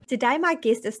Today, my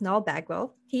guest is Noel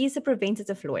Bagwell. He is a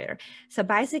preventative lawyer. So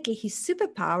basically, his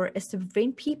superpower is to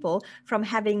prevent people from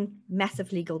having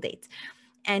massive legal debt.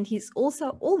 And he's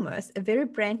also almost a very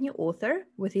brand new author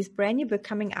with his brand new book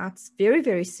coming out very,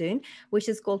 very soon, which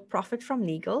is called Profit from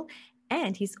Legal.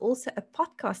 And he's also a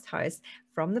podcast host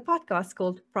from the podcast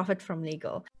called Profit from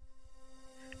Legal.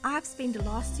 I've spent the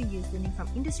last 2 years learning from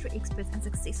industry experts and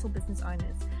successful business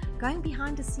owners, going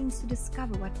behind the scenes to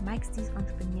discover what makes these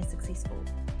entrepreneurs successful.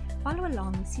 Follow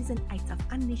along with Season 8 of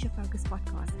Unleash Your Focus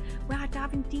podcast, where I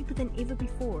dive in deeper than ever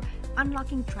before,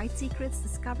 unlocking trade secrets,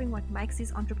 discovering what makes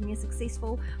these entrepreneurs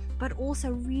successful, but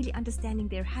also really understanding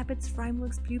their habits,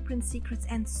 frameworks, blueprints, secrets,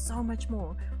 and so much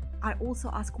more. I also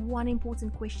ask one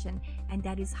important question, and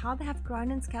that is how they have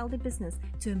grown and scaled their business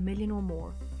to $1 million or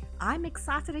more. I'm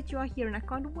excited that you are here, and I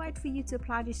can't wait for you to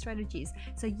apply these strategies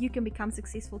so you can become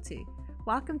successful too.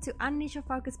 Welcome to Unleash Your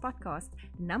Focus podcast,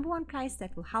 the number one place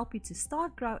that will help you to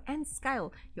start, grow, and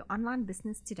scale your online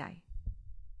business today.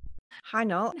 Hi,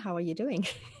 Noel. How are you doing?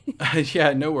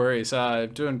 Yeah, no worries.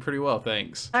 Doing pretty well,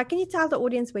 thanks. Can you tell the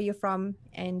audience where you're from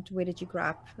and where did you grow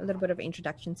up? A little bit of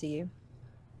introduction to you.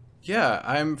 Yeah,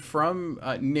 I'm from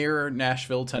near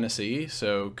Nashville, Tennessee,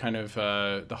 so kind of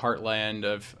the heartland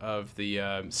of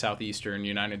the southeastern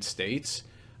United States.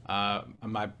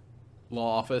 My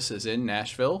law office is in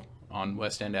Nashville on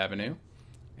West End Avenue,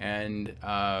 and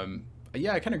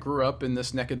yeah, I kind of grew up in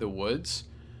this neck of the woods,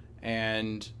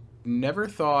 and never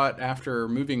thought after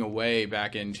moving away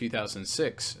back in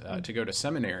 2006 to go to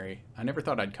seminary, I never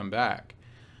thought I'd come back,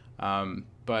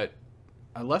 but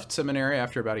I left seminary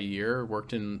after about a year,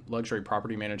 worked in luxury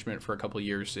property management for a couple of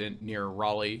years near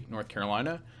Raleigh, North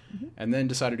Carolina, and then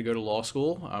decided to go to law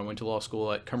school. I went to law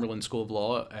school at Cumberland School of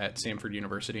Law at Samford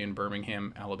University in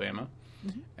Birmingham, Alabama.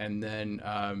 And then,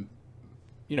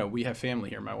 we have family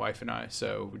here, my wife and I,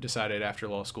 so we decided after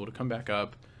law school to come back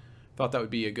up. Thought that would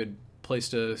be a good place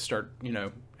to start,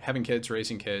 having kids,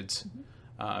 raising kids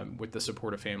with the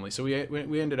support of family. So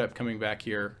we ended up coming back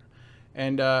here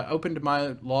and opened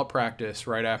my law practice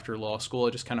right after law school. I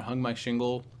just kind of hung my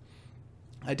shingle.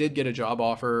 I did get a job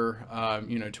offer,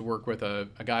 to work with a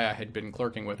guy I had been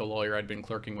clerking with, a lawyer I'd been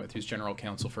clerking with, who's general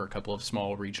counsel for a couple of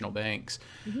small regional banks.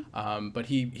 But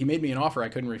he made me an offer I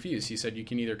couldn't refuse. He said, you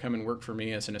can either come and work for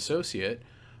me as an associate,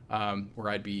 where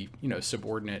I'd be,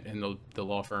 subordinate in the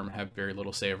law firm, have very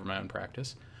little say over my own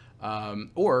practice.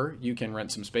 Or you can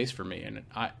rent some space for me. And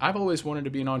I've always wanted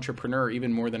to be an entrepreneur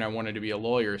even more than I wanted to be a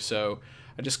lawyer. So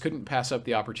I just couldn't pass up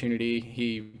the opportunity.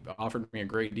 He offered me a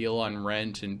great deal on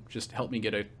rent and just helped me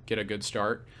get a good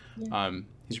start. Yeah.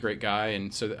 He's a great guy.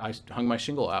 And so I hung my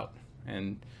shingle out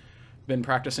and been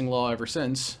practicing law ever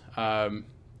since.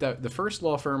 The first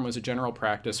law firm was a general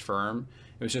practice firm.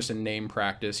 It was just a name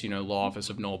practice, law office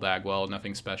of Noel Bagwell,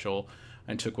 nothing special.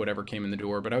 And took whatever came in the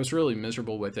door, but I was really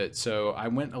miserable with it. So I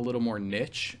went a little more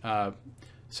niche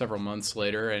several months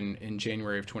later, and in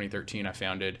January of 2013, I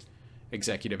founded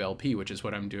Executive LP, which is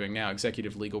what I'm doing now.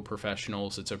 Executive Legal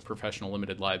Professionals. It's a professional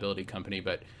limited liability company,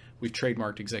 but we've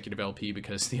trademarked Executive LP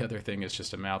because the other thing is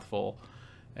just a mouthful.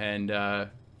 And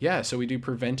so we do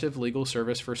preventive legal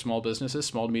service for small businesses,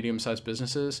 small to medium-sized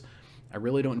businesses. I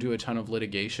really don't do a ton of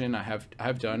litigation. I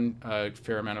have done a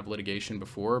fair amount of litigation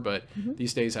before, but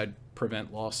these days I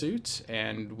prevent lawsuits,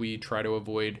 and we try to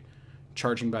avoid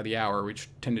charging by the hour. We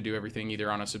tend to do everything either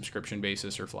on a subscription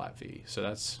basis or flat fee. So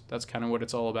that's kind of what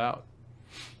it's all about.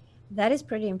 That is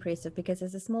pretty impressive, because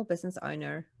as a small business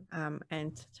owner,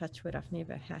 and touch wood, I've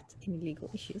never had any legal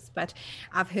issues, but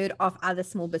I've heard of other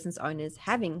small business owners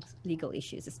having legal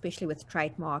issues, especially with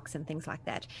trademarks and things like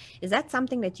that. Is that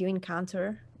something that you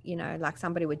encounter? Like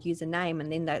somebody would use a name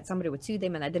and then somebody would sue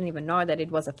them and I didn't even know that it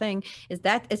was a thing.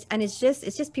 It's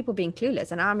just people being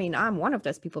clueless. And I mean, I'm one of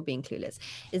those people being clueless.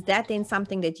 Is that then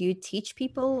something that you teach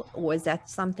people, or is that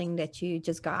something that you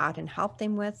just go out and help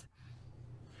them with?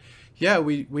 Yeah,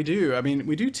 we do. I mean,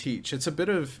 we do teach. It's a bit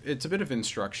of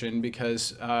instruction,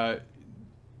 because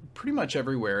pretty much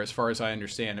everywhere, as far as I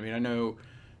understand. I mean, I know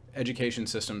education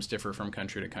systems differ from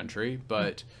country to country,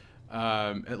 but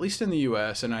at least in the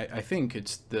U.S., and I think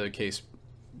it's the case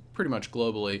pretty much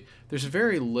globally, there's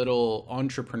very little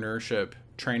entrepreneurship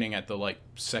training at the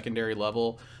secondary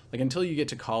level. Like until you get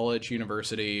to college,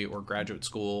 university, or graduate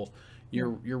school,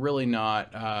 you're really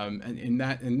not and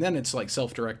then it's like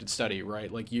self-directed study, right?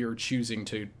 Like you're choosing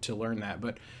to learn that.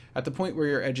 But at the point where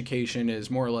your education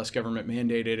is more or less government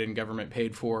mandated and government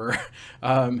paid for,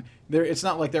 it's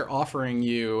not like they're offering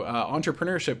you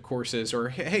entrepreneurship courses or,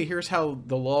 hey, here's how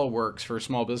the law works for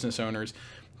small business owners.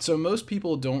 So most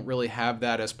people don't really have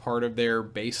that as part of their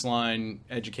baseline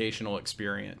educational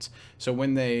experience. So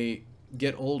when they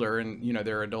get older and,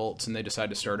 they're adults and they decide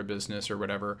to start a business or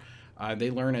whatever,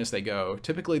 they learn as they go.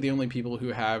 Typically, the only people who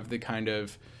have the kind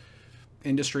of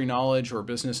industry knowledge or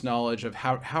business knowledge of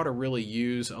how to really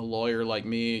use a lawyer like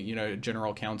me,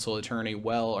 general counsel, attorney,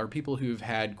 well, are people who've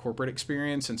had corporate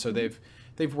experience. And so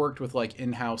they've worked with like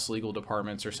in-house legal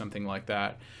departments or something like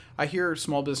that. I hear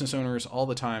small business owners all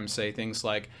the time say things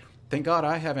like, thank God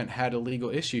I haven't had a legal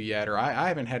issue yet, or I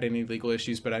haven't had any legal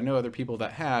issues, but I know other people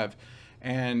that have.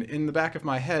 And in the back of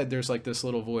my head, there's like this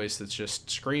little voice that's just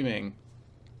screaming,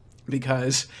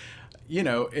 because,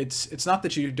 it's not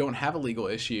that you don't have a legal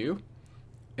issue.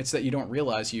 It's that you don't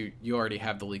realize you already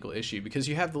have the legal issue, because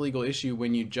you have the legal issue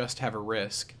when you just have a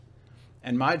risk.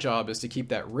 And my job is to keep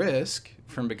that risk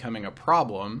from becoming a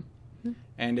problem.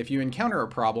 And if you encounter a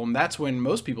problem, that's when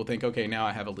most people think, okay, now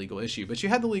I have a legal issue. But you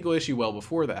had the legal issue well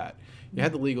before that. You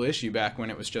had the legal issue back when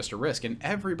it was just a risk, and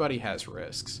everybody has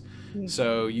risks.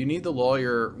 So you need the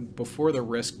lawyer before the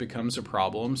risk becomes a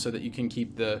problem, so that you can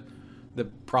keep the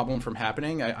problem from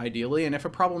happening, ideally. And if a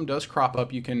problem does crop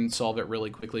up, you can solve it really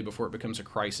quickly before it becomes a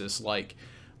crisis, like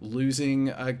losing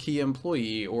a key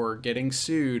employee or getting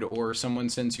sued, or someone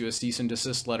sends you a cease and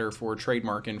desist letter for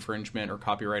trademark infringement or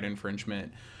copyright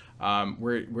infringement,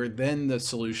 where then the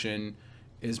solution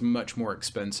is much more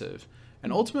expensive.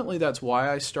 And ultimately, that's why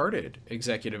I started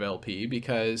Executive LP,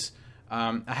 because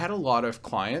I had a lot of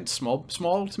clients,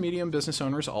 small to medium business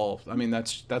owners.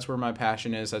 That's where my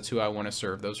passion is. That's who I want to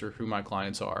serve. Those are who my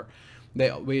clients are.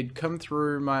 We'd come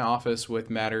through my office with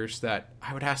matters that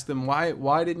I would ask them,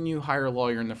 why didn't you hire a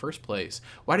lawyer in the first place?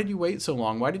 Why did you wait so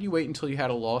long? Why did you wait until you had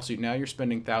a lawsuit? Now you're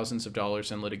spending thousands of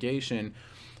dollars in litigation.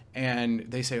 And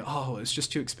they say, oh, it's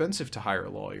just too expensive to hire a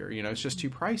lawyer. It's just too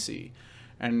pricey.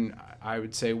 And I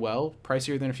would say, well,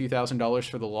 pricier than a few $1,000s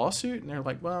for the lawsuit? And they're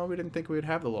like, well, we didn't think we would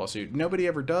have the lawsuit. Nobody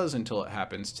ever does until it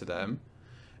happens to them.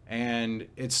 And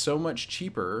it's so much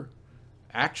cheaper,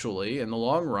 actually, in the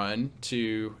long run,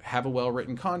 to have a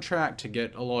well-written contract, to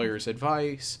get a lawyer's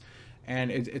advice. And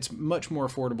it's much more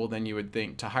affordable than you would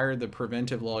think to hire the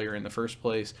preventive lawyer in the first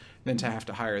place than to have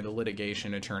to hire the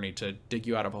litigation attorney to dig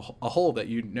you out of a hole that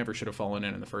you never should have fallen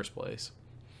in the first place.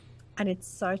 And it's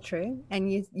so true. And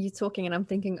you're talking and I'm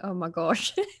thinking, oh my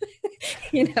gosh,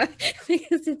 because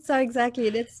it's so exactly,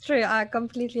 that's true. I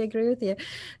completely agree with you.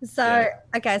 So, yeah.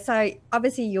 Okay. So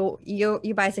obviously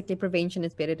you basically prevention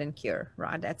is better than cure,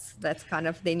 right? That's kind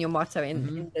of then your motto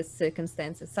in this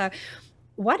circumstances. So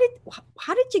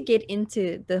how did you get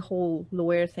into the whole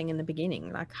lawyer thing in the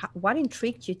beginning? Like what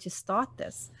intrigued you to start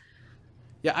this?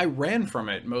 Yeah, I ran from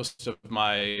it most of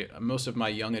my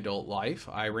young adult life.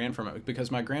 I ran from it because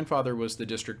my grandfather was the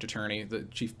district attorney, the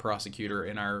chief prosecutor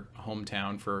in our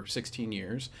hometown for 16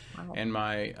 years. Wow. And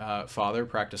my father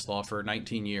practiced law for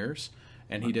 19 years.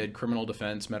 And he did criminal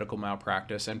defense, medical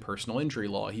malpractice, and personal injury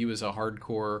law. He was a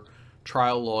hardcore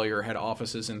trial lawyer, had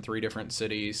offices in 3 different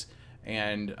cities,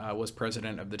 and was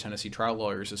president of the Tennessee Trial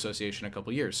Lawyers Association a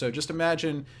couple years. So just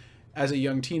imagine, as a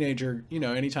young teenager,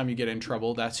 anytime you get in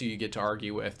trouble, that's who you get to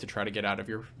argue with to try to get out of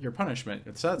your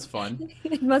punishment. So that's fun.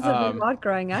 It must have been hard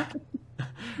growing up.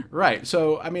 Right.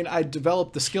 So, I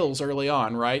developed the skills early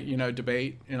on, right?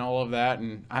 Debate and all of that.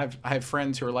 And I have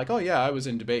friends who are like, oh yeah, I was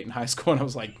in debate in high school. And I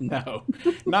was like, no,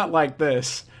 not like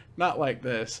this, not like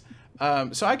this.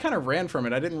 So I kind of ran from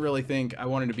it. I didn't really think I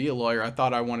wanted to be a lawyer. I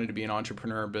thought I wanted to be an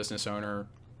entrepreneur, business owner.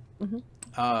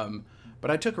 But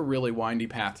I took a really windy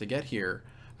path to get here.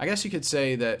 I guess you could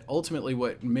say that ultimately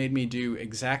what made me do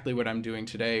exactly what I'm doing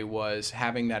today was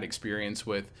having that experience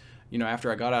with,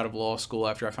 after I got out of law school,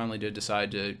 after I finally did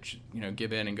decide to,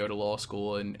 give in and go to law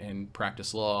school and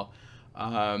practice law,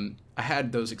 I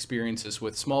had those experiences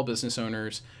with small business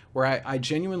owners where I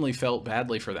genuinely felt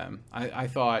badly for them. I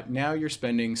thought, now you're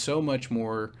spending so much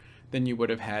more than you would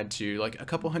have had to, like a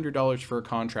couple $100s for a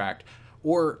contract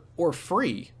or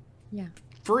free. Yeah.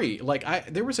 Free.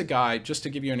 Like there was a guy, just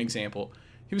to give you an example,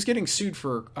 he was getting sued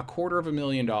for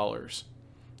 $250,000,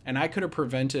 and I could have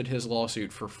prevented his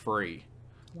lawsuit for free.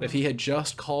 Wow. If he had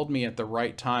just called me at the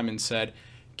right time and said,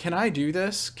 "Can I do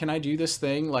this? Can I do this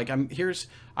thing? Like I'm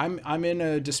in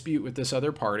a dispute with this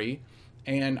other party,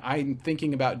 and I'm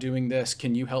thinking about doing this.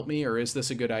 Can you help me, or is this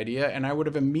a good idea?" And I would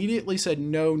have immediately said,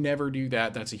 "No, never do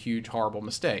that. That's a huge, horrible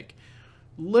mistake."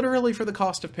 Literally for the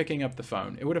cost of picking up the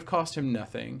phone. It would have cost him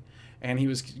nothing. And he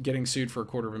was getting sued for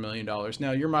 $250,000.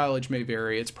 Now, your mileage may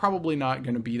vary. It's probably not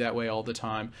going to be that way all the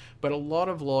time. But a lot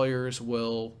of lawyers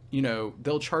will,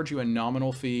 they'll charge you a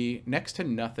nominal fee, next to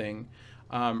nothing,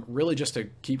 really just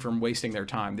to keep from wasting their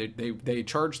time. They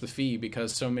charge the fee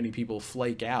because so many people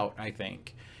flake out, I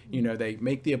think. They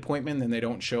make the appointment, then they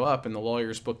don't show up, and the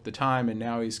lawyer's booked the time, and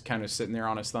now he's kind of sitting there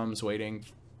on his thumbs waiting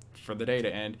for the day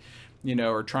to end.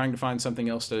 or trying to find something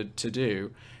else to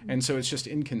do. And so it's just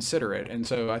inconsiderate. And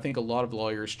so I think a lot of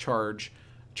lawyers charge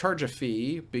a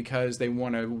fee because they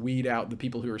want to weed out the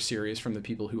people who are serious from the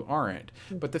people who aren't.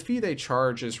 But the fee they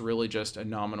charge is really just a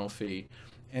nominal fee.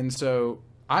 And so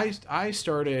I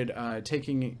started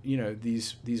taking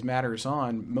these matters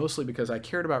on mostly because I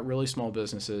cared about really small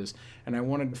businesses, and I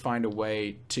wanted to find a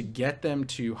way to get them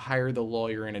to hire the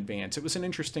lawyer in advance. It was an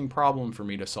interesting problem for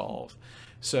me to solve.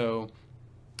 So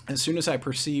as soon as I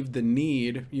perceived the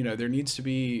need, there needs to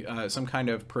be some kind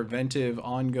of preventive,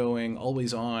 ongoing,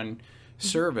 always on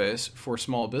service for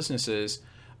small businesses.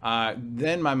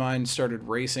 Then my mind started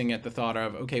racing at the thought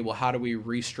of, okay, well, how do we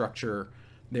restructure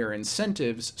their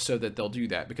incentives so that they'll do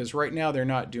that? Because right now they're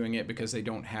not doing it because they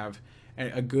don't have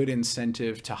a good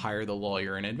incentive to hire the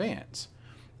lawyer in advance.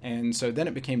 And so then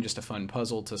it became just a fun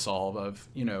puzzle to solve of,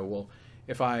 well,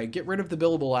 if I get rid of the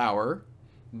billable hour,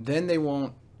 then they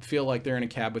won't feel like they're in a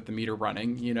cab with the meter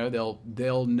running.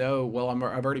 They'll know, well,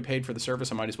 I've already paid for the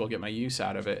service, I might as well get my use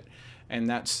out of it. And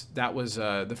that was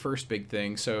the first big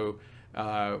thing. So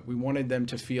we wanted them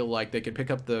to feel like they could pick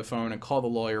up the phone and call the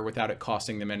lawyer without it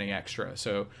costing them any extra.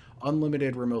 So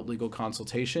unlimited remote legal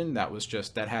consultation,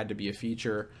 that had to be a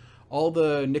feature. All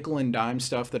the nickel and dime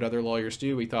stuff that other lawyers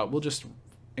do, we thought we'll just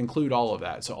include all of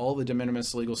that. So all the de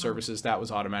minimis legal services, that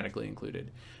was automatically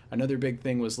included. Another big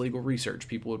thing was legal research.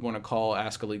 People would want to call,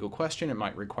 ask a legal question. It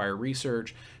might require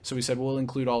research. So we said, we'll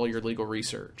include all your legal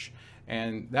research.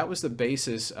 And that was the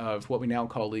basis of what we now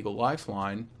call Legal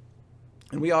Lifeline.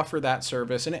 And we offer that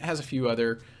service, and it has a few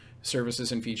other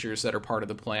services and features that are part of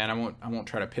the plan. I won't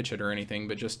try to pitch it or anything,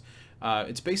 but just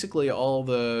it's basically all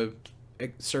the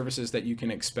services that you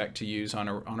can expect to use on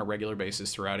a regular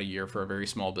basis throughout a year for a very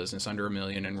small business under $1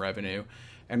 million in revenue.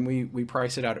 And we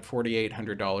price it out at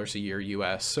 $4,800 a year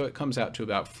US. So it comes out to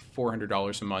about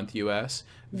 $400 a month US,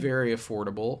 very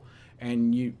affordable.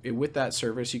 And with that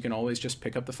service, you can always just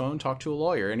pick up the phone, talk to a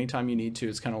lawyer anytime you need to.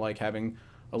 It's kind of like having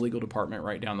a legal department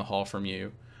right down the hall from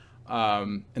you.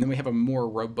 And then we have a more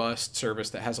robust service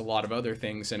that has a lot of other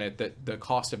things in it that the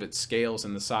cost of it scales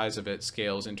and the size of it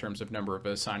scales in terms of number of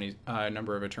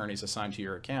attorneys assigned to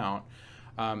your account.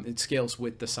 It scales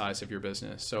with the size of your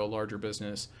business. So a larger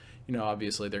business,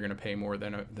 obviously they're going to pay more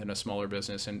than a smaller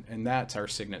business. And that's our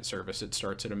Signet service. It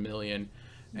starts at $1 million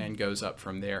and goes up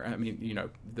from there. I mean,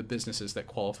 the businesses that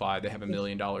qualify, they have $1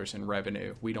 million in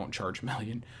revenue. We don't charge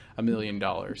 $1 million.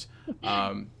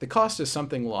 The cost is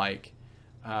something like,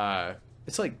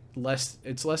 it's less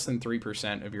than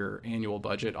 3% of your annual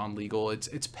budget on legal.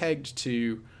 It's pegged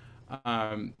to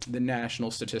the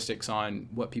national statistics on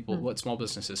what small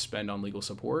businesses spend on legal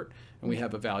support, and we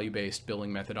have a value-based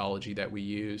billing methodology that we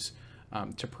use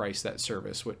to price that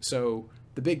service. So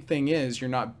the big thing is you're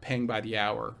not paying by the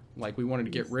hour. Like, we wanted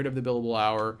to get rid of the billable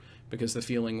hour because the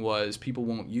feeling was people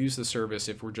won't use the service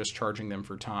if we're just charging them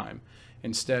for time.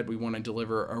 Instead, we want to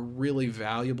deliver a really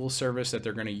valuable service that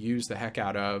they're going to use the heck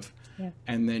out of,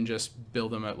 and then just bill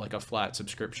them at like a flat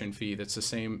subscription fee that's the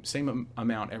same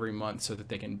amount every month so that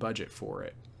they can budget for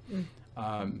it.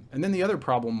 And then the other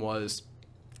problem was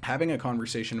having a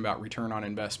conversation about return on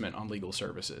investment on legal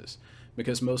services,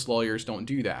 because most lawyers don't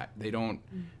do that. They don't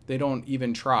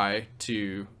even try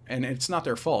to, and it's not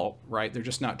their fault, right? They're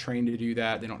just not trained to do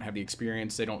that. They don't have the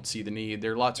experience. They don't see the need.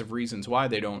 There are lots of reasons why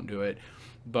they don't do it,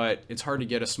 but it's hard to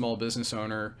get a small business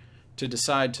owner to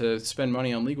decide to spend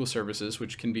money on legal services,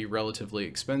 which can be relatively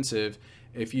expensive,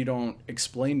 if you don't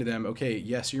explain to them, okay,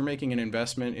 yes, you're making an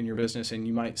investment in your business and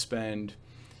you might spend,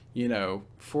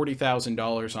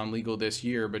 $40,000 on legal this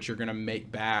year, but you're going to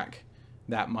make back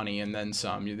that money and then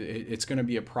some. It's going to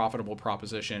be a profitable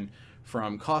proposition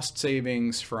from cost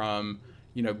savings, from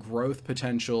growth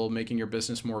potential, making your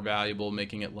business more valuable,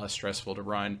 making it less stressful to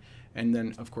run, and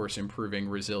then of course improving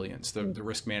resilience, the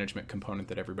risk management component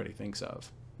that everybody thinks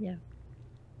of. Yeah,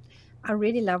 I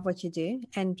really love what you do,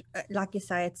 and like you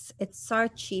say, it's so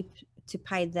cheap to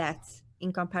pay that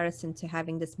in comparison to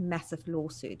having this massive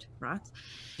lawsuit, right?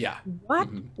 Yeah.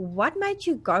 What made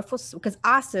you go for, because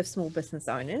I serve small business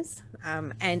owners,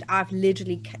 and I've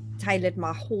literally tailored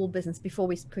my whole business. Before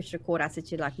we pushed record, I said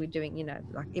to you, like, we're doing,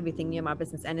 like everything near my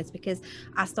business. And it's because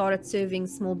I started serving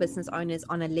small business owners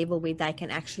on a level where they can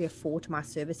actually afford my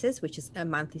services, which is a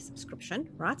monthly subscription,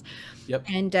 right? Yep.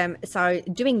 And so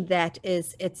doing that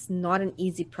it's not an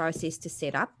easy process to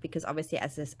set up, because obviously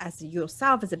as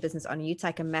yourself as a business owner, you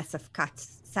take a massive cut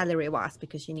salary wise,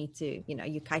 because you need to,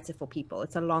 you cater for people.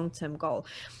 It's a long-term goal.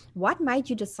 What made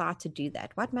you decide to do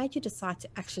that? What made you decide to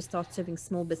actually start serving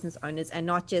small business owners and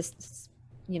not just,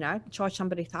 charge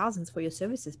somebody thousands for your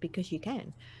services because you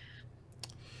can?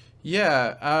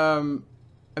 Yeah.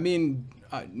 I mean,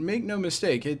 make no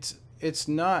mistake. it's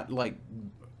not like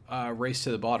race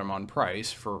to the bottom on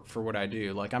price for what I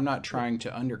do. Like I'm not trying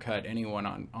to undercut anyone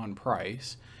on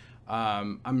price.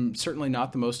 I'm certainly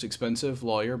not the most expensive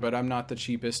lawyer, but I'm not the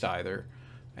cheapest either.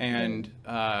 And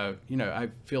you know, I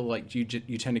feel like you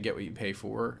tend to get what you pay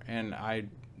for, and I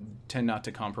tend not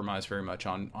to compromise very much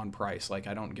on price. Like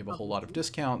I don't give a whole lot of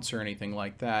discounts or anything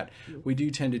like that. We do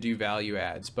tend to do value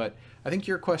adds, but I think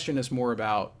your question is more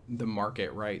about the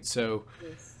market, right? So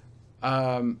Yes.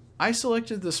 I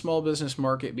selected the small business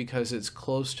market because it's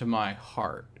close to my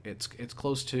heart. It's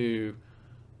close to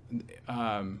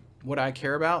what I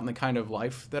care about and the kind of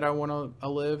life that I want to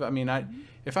live. I mean, I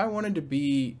if I wanted to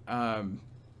be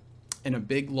in a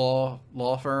big law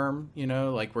firm, you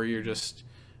know, like where you're just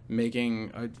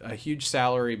making a huge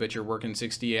salary, but you're working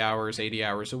 60 hours, 80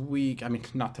 hours a week. I mean,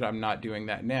 not that I'm not doing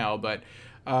that now, but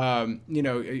you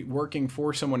know, working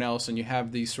for someone else and you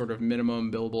have these sort of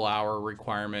minimum billable hour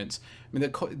requirements. I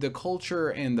mean, the culture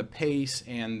and the pace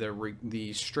and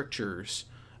the strictures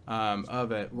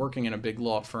of it, working in a big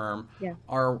law firm, Yeah.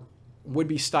 would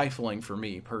be stifling for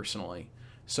me personally.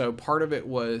 So part of it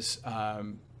was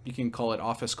you can call it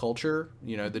office culture,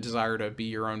 you know, the desire to be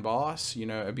your own boss, you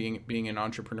know, being an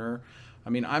entrepreneur. I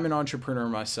mean, I'm an entrepreneur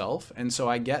myself, and so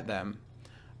I get them.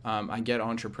 I get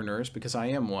entrepreneurs because I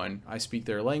am one. I speak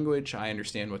their language. I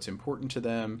understand what's important to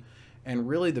them, and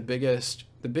really the biggest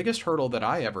hurdle that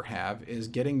I ever have is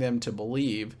getting them to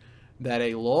believe that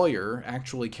a lawyer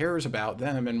actually cares about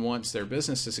them and wants their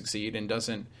business to succeed and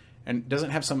doesn't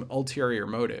have some ulterior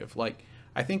motive. Like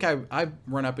I think I've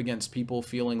run up against people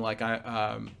feeling like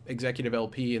Executive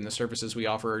LP and the services we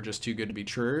offer are just too good to be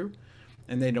true,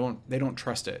 and they don't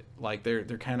trust it. Like they're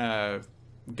kind of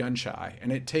gun shy,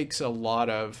 and it takes a lot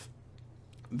of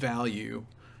value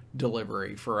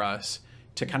delivery for us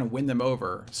to kind of win them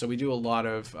over. So we do a lot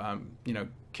of you know,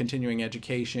 continuing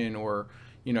education or,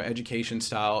 you know, education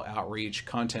style outreach,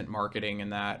 content marketing,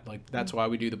 and that. Like that's why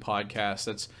we do the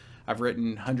podcast. I've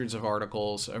written hundreds of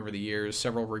articles over the years,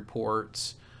 several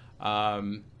reports.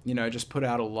 You know, I just put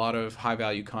out a lot of high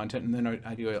value content, and then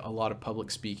I do a lot of public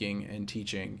speaking and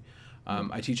teaching.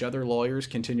 I teach other lawyers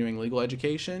continuing legal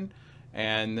education,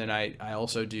 and then I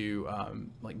also do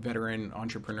like veteran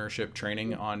entrepreneurship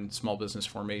training on small business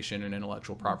formation and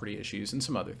intellectual property issues and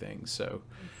some other things. So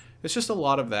it's just a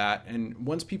lot of that. And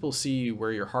once people see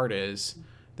where your heart is,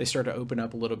 they start to open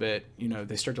up a little bit. You know,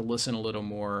 they start to listen a little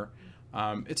more.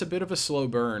 It's a bit of a slow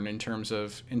burn in terms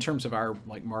of our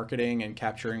like marketing and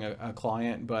capturing a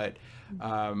client, but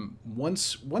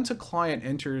once a client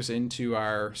enters into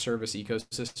our service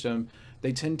ecosystem,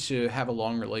 they tend to have a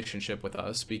long relationship with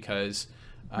us because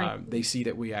they see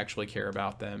that we actually care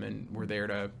about them and we're there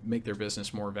to make their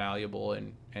business more valuable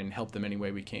and help them any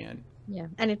way we can. Yeah.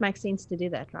 And it makes sense to do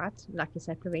that, right? Like you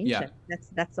said, Yeah. prevention.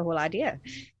 That's the whole idea.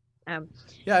 Um,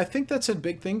 Yeah, I think that's a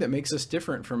big thing that makes us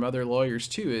different from other lawyers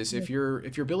too. Is if you're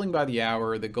billing by the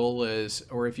hour, the goal is,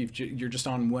 or if you're just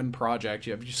on one project,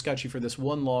 I've just got you for this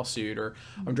one lawsuit, or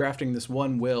I'm drafting this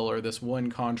one will, or this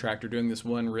one contract, or doing this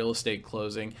one real estate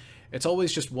closing. It's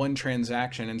always just one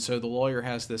transaction, and so the lawyer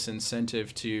has this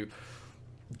incentive to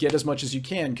get as much as you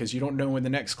can because you don't know when the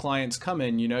next client's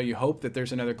coming. You know, you hope that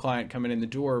there's another client coming in the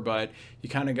door, but you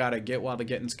kind of got to get while the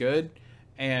getting's good.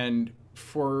 And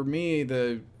for me,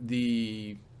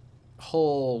 the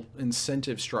whole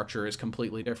incentive structure is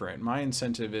completely different. My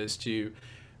incentive is to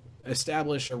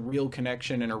establish a real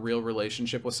connection and a real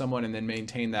relationship with someone and then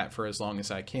maintain that for as long as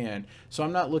I can. So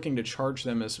I'm not looking to charge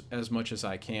them as much as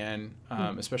I can,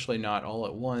 especially not all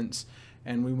at once.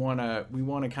 And we want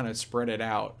to kind of spread it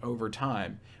out over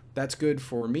time. That's good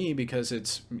for me because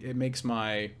it makes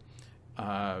my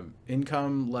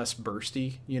income less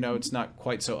bursty. You know, it's not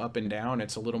quite so up and down.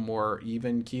 It's a little more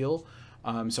even keel.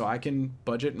 So I can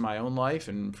budget in my own life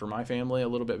and for my family a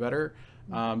little bit better.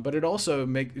 But it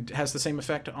also it has the same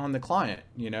effect on the client.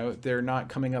 You know, they're not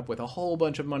coming up with a whole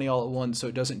bunch of money all at once, so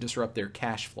it doesn't disrupt their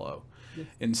cash flow. Yes.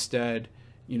 Instead,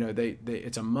 you know,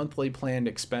 it's a monthly planned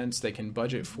expense. They can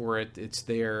budget for it. It's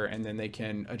there, and then they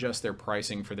can adjust their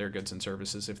pricing for their goods and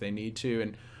services if they need to.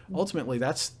 And ultimately,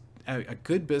 that's a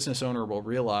good business owner will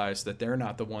realize that they're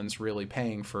not the ones really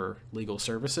paying for legal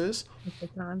services,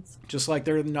 just like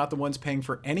they're not the ones paying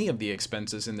for any of the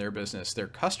expenses in their business. Their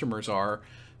customers are,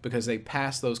 because they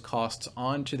pass those costs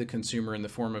on to the consumer in the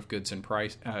form of goods and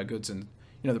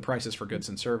the prices for goods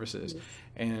and services.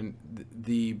 And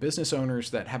the business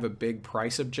owners that have a big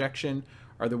price objection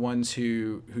are the ones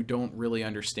who don't really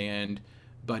understand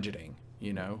budgeting.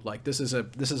 You know, like this is a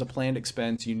planned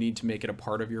expense. You need to make it a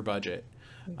part of your budget.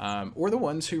 Or the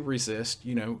ones who resist,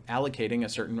 you know, allocating a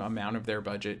certain amount of their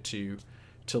budget to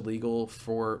to legal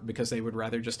because they would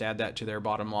rather just add that to their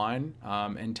bottom line,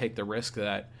 and take the risk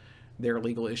that their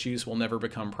legal issues will never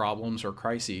become problems or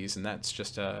crises. And that's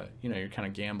just you're kind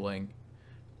of gambling.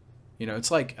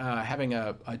 It's like having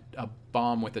a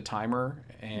bomb with a timer,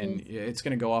 and it's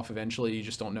going to go off eventually. You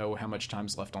just don't know how much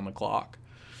time's left on the clock.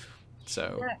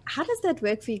 So how does that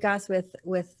work for you guys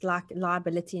with like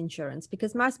liability insurance?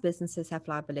 Because most businesses have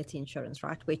liability insurance,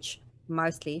 right? Which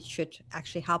mostly should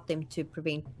actually help them to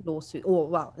prevent lawsuits,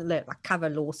 or like cover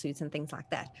lawsuits and things like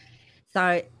that.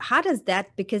 So how does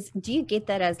that, because do you get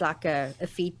that as like a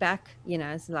feedback,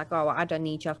 it's like, oh, I don't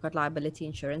need you, I've got liability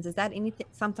insurance. Is that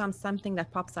sometimes something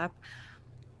that pops up?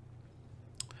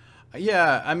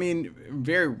 Yeah, I mean,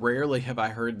 very rarely have I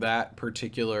heard that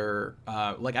particular,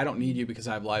 like, I don't need you because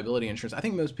I have liability insurance. I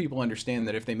think most people understand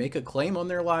that if they make a claim on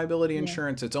their liability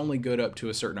insurance, it's only good up to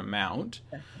a certain amount.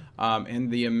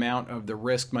 And the amount of the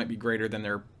risk might be greater than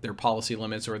their policy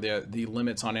limits, or the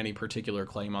limits on any particular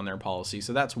claim on their policy.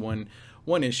 So that's one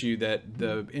issue, that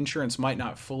the insurance might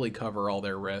not fully cover all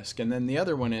their risk. And then the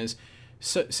other one is,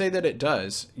 say that it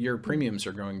does, your premiums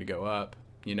are going to go up,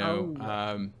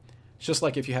 It's just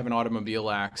like if you have an automobile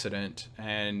accident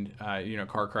and,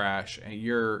 car crash, and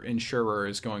your insurer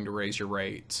is going to raise your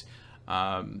rates.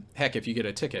 Heck, if you get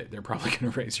a ticket, they're probably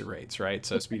going to raise your rates, right?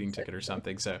 So speeding ticket or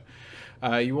something. So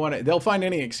they'll find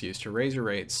any excuse to raise your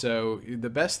rates. So the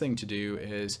best thing to do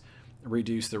is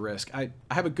reduce the risk. I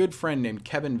have a good friend named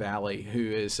Kevin Valley,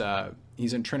 who is,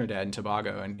 he's in Trinidad and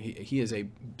Tobago, and he is a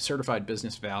certified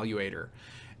business valuator.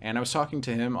 And I was talking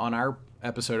to him on an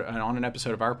episode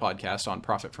of our podcast on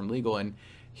Profit from Legal, and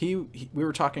we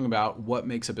were talking about what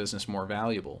makes a business more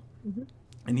valuable. Mm-hmm.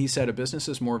 And he said a business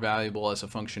is more valuable as a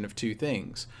function of two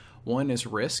things. One is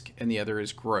risk, and the other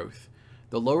is growth.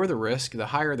 The lower the risk, the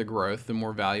higher the growth, the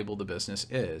more valuable the business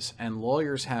is. And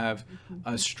lawyers have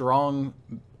a strong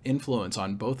influence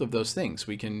on both of those things.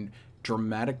 We can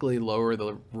dramatically lower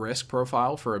the risk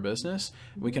profile for a business.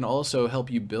 We can also help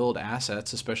you build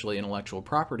assets, especially intellectual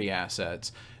property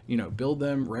assets, build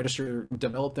them,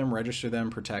 develop them, register them,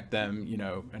 protect them,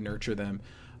 and nurture them,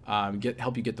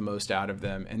 help you get the most out of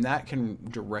them. And that can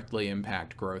directly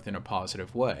impact growth in a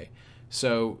positive way.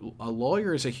 So a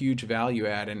lawyer is a huge value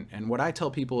add. And what I tell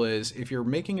people is, if you're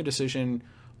making a decision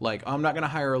like, I'm not going to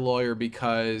hire a lawyer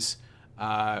because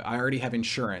I already have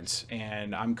insurance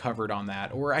and I'm covered on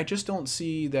that, or I just don't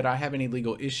see that I have any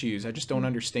legal issues, I just don't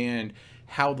understand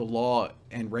how the law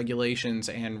and regulations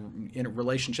and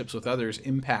relationships with others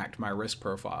impact my risk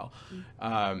profile.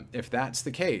 If that's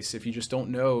the case, if you just don't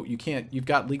know, you've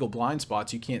got legal blind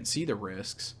spots, you can't see the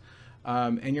risks,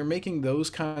 and you're making those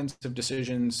kinds of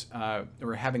decisions,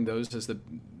 or having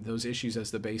those issues as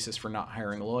the basis for not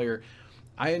hiring a lawyer,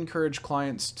 I encourage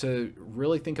clients to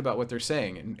really think about what they're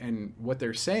saying. And what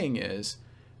they're saying is,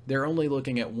 they're only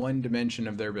looking at one dimension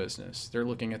of their business. They're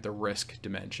looking at the risk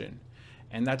dimension.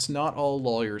 And that's not all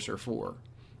lawyers are for.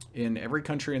 In every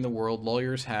country in the world,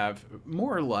 lawyers have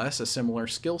more or less a similar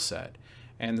skill set.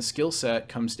 And the skill set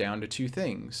comes down to two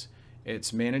things.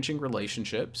 It's managing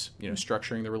relationships,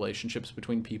 structuring the relationships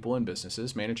between people and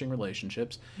businesses, managing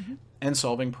relationships, and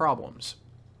solving problems.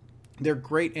 They're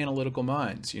great analytical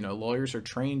minds. Lawyers are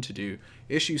trained to do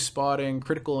issue spotting,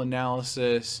 critical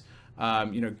analysis,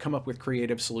 come up with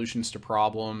creative solutions to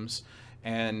problems.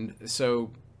 And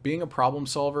so being a problem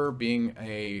solver, being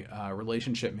a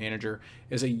relationship manager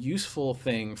is a useful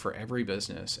thing for every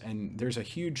business. And there's a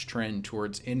huge trend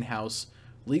towards in-house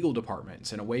legal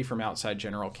departments and away from outside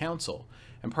general counsel.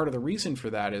 And part of the reason for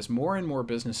that is more and more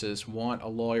businesses want a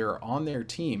lawyer on their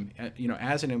team,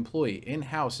 as an employee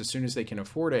in-house as soon as they can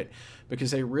afford it,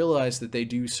 because they realize that they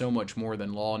do so much more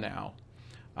than law now,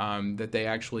 that they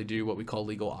actually do what we call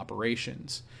legal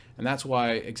operations. And that's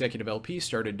why Executive LP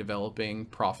started developing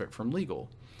Profit from Legal,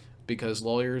 because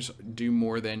lawyers do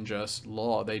more than just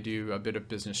law. They do a bit of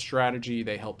business strategy.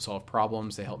 They help solve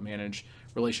problems. They help manage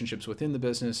relationships within the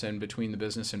business and between the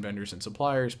business and vendors and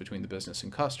suppliers, between the business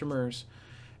and customers.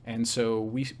 And so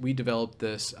we developed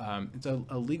this, it's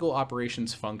a legal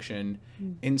operations function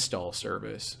install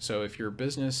service. So if your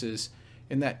business is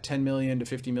in that $10 million to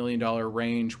 $50 million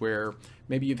range, where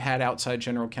maybe you've had outside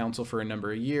general counsel for a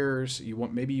number of years,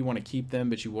 maybe you want to keep them,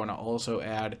 but you want to also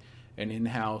add an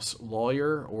in-house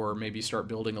lawyer, or maybe start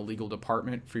building a legal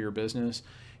department for your business,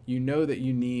 that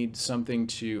you need something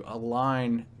to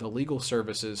align the legal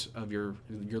services of your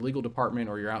legal department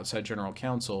or your outside general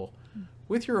counsel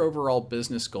with your overall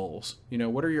business goals.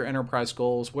 What are your enterprise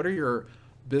goals? What are your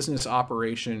business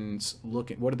operations what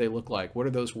do they look like? What do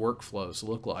those workflows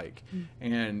look like?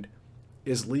 And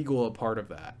is legal a part of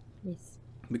that? Yes.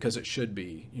 because it should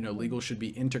be. You know, legal should be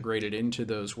integrated into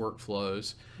those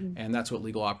workflows, and that's what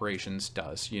legal operations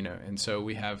does. You know, and so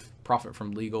we have Profit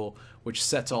from Legal, which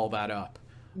sets all that up.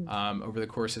 Over the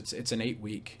course, it's an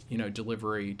 8-week, you know,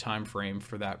 delivery time frame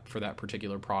for that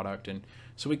particular product, and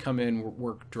so we come in,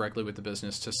 work directly with the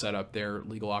business to set up their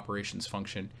legal operations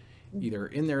function, either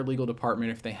in their legal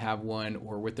department if they have one,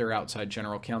 or with their outside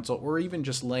general counsel, or even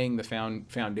just laying the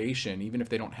foundation, even if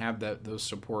they don't have the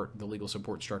legal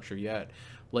support structure yet,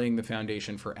 laying the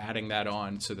foundation for adding that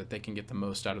on so that they can get the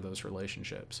most out of those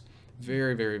relationships.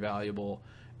 Very, very valuable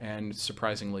and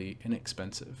surprisingly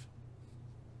inexpensive.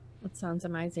 That sounds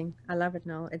amazing. I love it,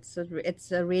 Noel.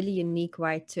 It's a really unique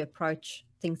way to approach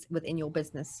things within your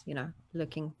business, you know,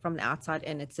 looking from the outside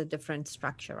in. It's a different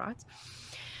structure, right?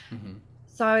 Mm-hmm.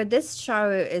 So this show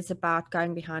is about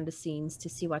going behind the scenes to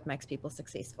see what makes people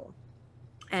successful.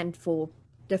 And for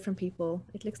different people,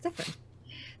 it looks different.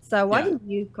 So what do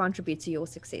you contribute to your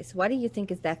success? What do you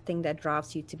think is that thing that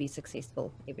drives you to be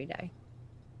successful every day?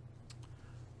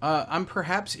 I'm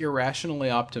perhaps irrationally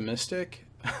optimistic.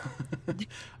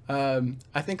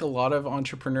 I think a lot of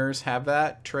entrepreneurs have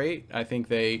that trait. I think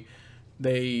they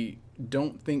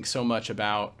don't think so much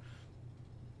about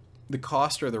the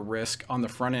cost or the risk on the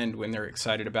front end when they're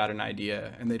excited about an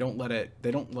idea, and they don't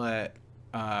let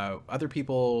other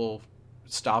people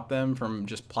stop them from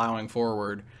just plowing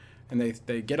forward, and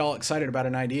they get all excited about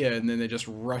an idea and then they just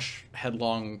rush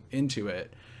headlong into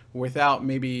it without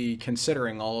maybe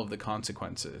considering all of the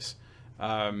consequences.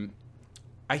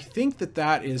 I think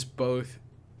that is both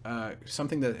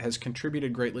something that has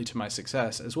contributed greatly to my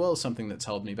success, as well as something that's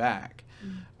held me back.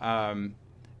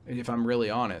 If I'm really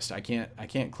honest, I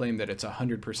can't claim that it's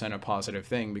 100% a positive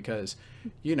thing, because,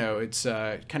 you know, it's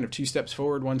kind of 2 steps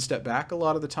forward, 1 step back a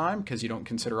lot of the time, because you don't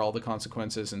consider all the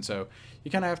consequences, and so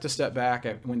you kind of have to step back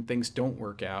when things don't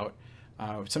work out.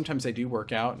 Sometimes they do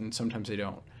work out, and sometimes they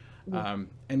don't.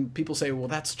 And people say, well,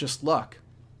 that's just luck.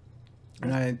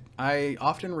 And I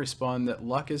often respond that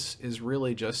luck is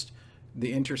really just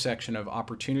the intersection of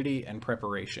opportunity and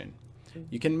preparation.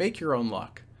 You can make your own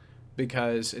luck,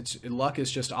 because luck is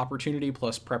just opportunity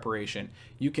plus preparation.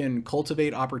 You can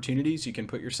cultivate opportunities. You can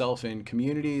put yourself in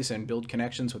communities and build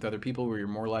connections with other people where you're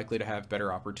more likely to have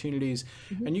better opportunities.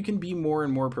 And you can be more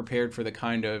and more prepared for the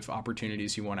kind of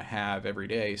opportunities you want to have every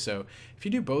day. So if you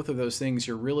do both of those things,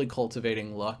 you're really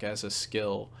cultivating luck as a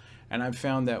skill. And I've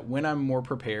found that when I'm more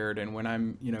prepared, and when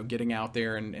I'm, you know, getting out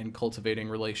there and cultivating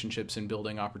relationships and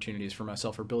building opportunities for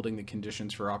myself, or building the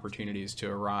conditions for opportunities to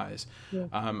arise,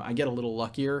 I get a little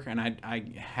luckier, and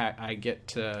I get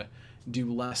to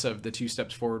do less of the 2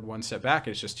 steps forward, 1 step back.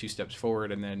 It's just 2 steps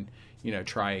forward and then, you know,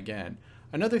 try again.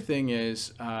 Another thing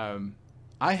is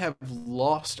I have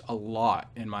lost a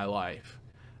lot in my life.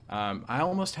 I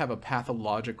almost have a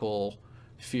pathological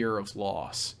fear of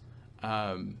loss.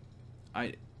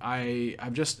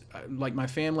 I've just, like, my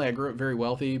family, I grew up very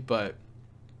wealthy, but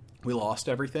we lost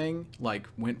everything. Like,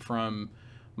 went from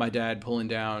my dad pulling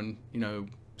down, you know,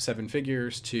 7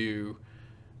 figures to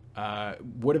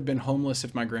would have been homeless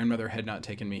if my grandmother had not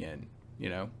taken me in. You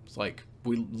know, it's like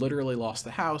we literally lost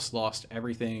the house, lost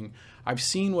everything. I've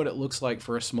seen what it looks like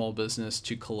for a small business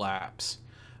to collapse.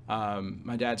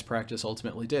 My dad's practice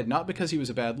ultimately did, not because he was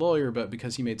a bad lawyer, but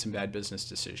because he made some bad business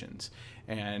decisions.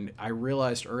 And I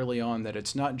realized early on that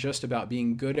it's not just about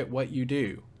being good at what you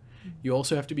do. You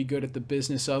also have to be good at the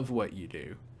business of what you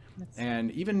do.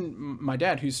 And even my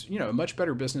dad, who's, you know, a much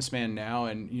better businessman now,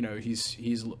 and, you know,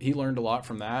 he learned a lot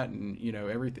from that, and, you know,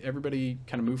 everybody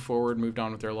kind of moved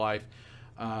on with their life.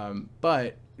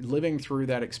 But living through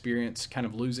that experience, kind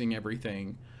of losing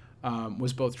everything,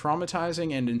 was both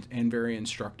traumatizing and very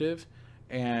instructive.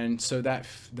 And so that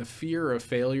the fear of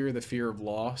failure, the fear of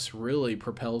loss, really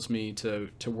propels me to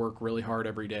work really hard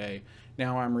every day.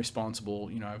 Now I'm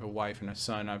responsible, you know, I have a wife and a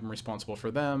son, I'm responsible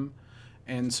for them.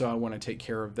 And so I want to take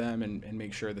care of them and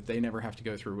make sure that they never have to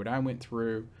go through what I went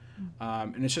through.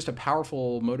 And it's just a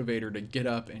powerful motivator to get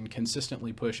up and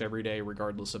consistently push every day,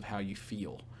 regardless of how you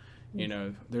feel. You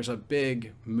know, there's a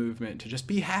big movement to just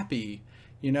be happy,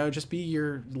 you know, just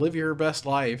live your best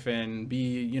life and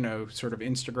be, you know, sort of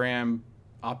Instagram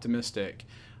optimistic.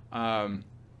 Barbara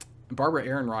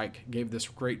Ehrenreich gave this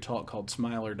great talk called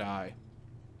Smile or Die.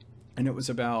 And it was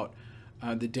about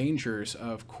the dangers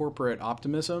of corporate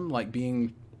optimism, like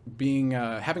having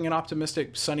an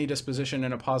optimistic, sunny disposition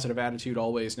and a positive attitude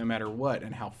always, no matter what,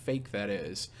 and how fake that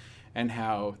is, and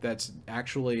how that's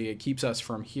actually, it keeps us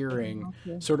from hearing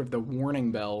sort of the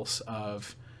warning bells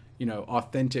of, you know,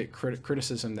 authentic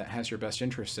criticism that has your best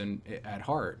interest at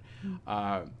heart.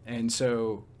 And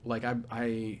so, like,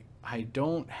 I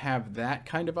don't have that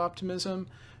kind of optimism,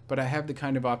 but I have the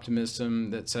kind of optimism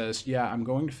that says, yeah, I'm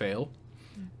going to fail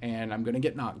and I'm going to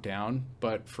get knocked down,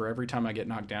 but for every time I get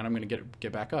knocked down, I'm going to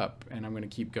get back up, and I'm going to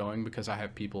keep going because I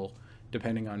have people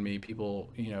depending on me, people,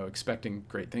 expecting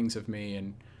great things of me.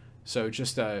 And so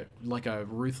just like a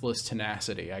ruthless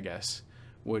tenacity, I guess,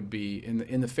 would be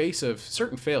in the face of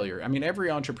certain failure. I mean, every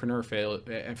entrepreneur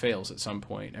fails at some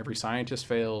point. Every scientist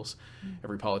fails,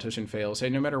 every politician fails. Hey,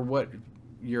 no matter what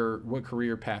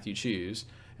career path you choose,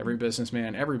 every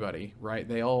businessman, everybody, right?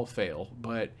 They all fail.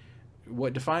 But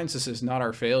what defines us is not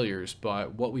our failures,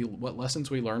 but what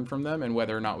lessons we learn from them and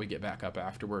whether or not we get back up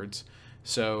afterwards.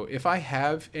 So if I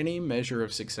have any measure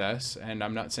of success, and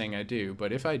I'm not saying I do,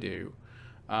 but if I do,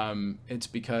 it's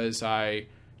because I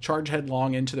charge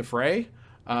headlong into the fray.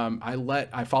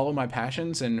 I follow my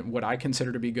passions and what I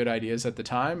consider to be good ideas at the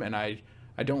time, and I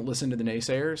don't listen to the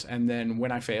naysayers. And then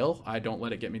when I fail, I don't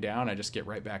let it get me down. I just get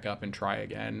right back up and try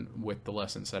again with the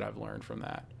lessons that I've learned from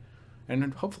that.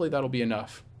 And hopefully that'll be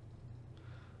enough.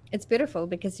 It's beautiful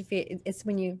because it's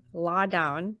when you lie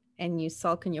down and you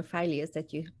sulk in your failures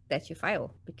that you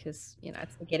fail, because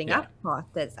it's the getting up part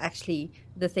that's actually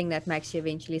the thing that makes you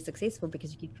eventually successful,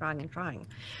 because you keep trying and trying.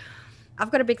 I've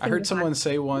got a big thing. I heard someone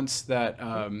say once that,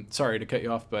 sorry to cut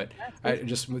you off, but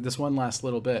this one last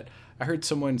little bit. I heard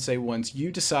someone say once,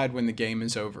 you decide when the game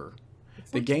is over.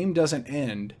 Exactly. The game doesn't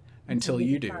end until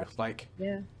you do. Like,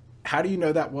 how do you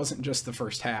know that wasn't just the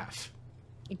first half?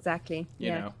 Exactly.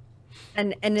 You know?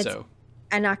 And it's,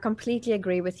 and I completely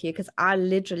agree with you, because I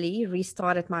literally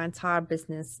restarted my entire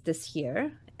business this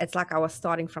year. It's like I was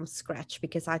starting from scratch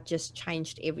because I just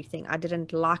changed everything. I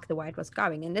didn't like the way it was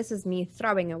going. And this is me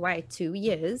throwing away 2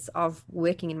 years of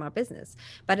working in my business,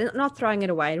 but not throwing it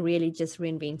away, really just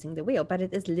reinventing the wheel. But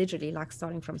it is literally like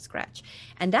starting from scratch.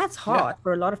 And that's hard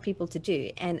for a lot of people to do.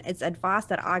 And it's advice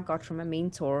that I got from a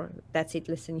mentor that said,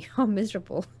 listen, you're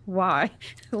miserable. Why?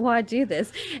 Why do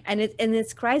this? And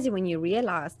it's crazy when you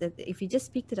realize that if you just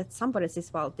speak to that somebody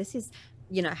says, well, this is,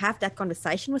 have that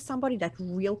conversation with somebody, that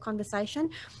real conversation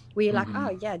where you're like,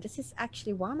 oh yeah, this is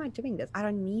actually, why am I doing this? I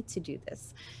don't need to do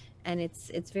this. And it's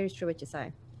very true what you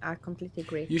say. I completely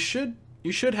agree. You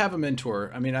should have a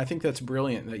mentor. I mean, I think that's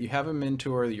brilliant that you have a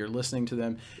mentor, that you're listening to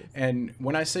them. And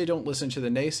when I say don't listen to the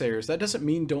naysayers, that doesn't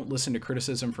mean don't listen to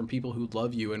criticism from people who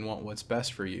love you and want what's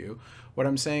best for you. What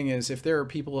I'm saying is, if there are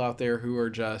people out there who are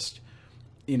just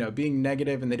being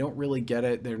negative and they don't really get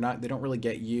it, they don't really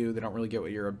get you, they don't really get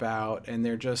what you're about, and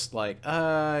they're just like,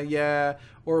 yeah,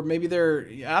 or maybe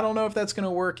I don't know if that's going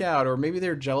to work out, or maybe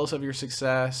they're jealous of your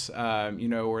success,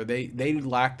 or they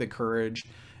lack the courage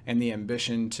and the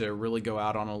ambition to really go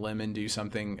out on a limb and do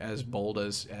something as bold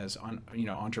as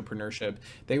entrepreneurship.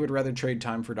 They would rather trade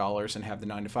time for dollars and have the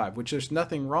 9-to-5, which there's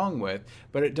nothing wrong with,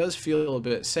 but it does feel a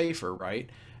bit safer, right?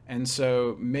 And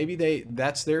so maybe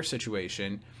that's their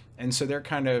situation. And so they're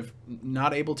kind of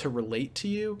not able to relate to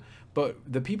you. But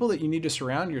the people that you need to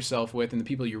surround yourself with, and the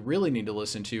people you really need to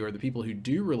listen to, are the people who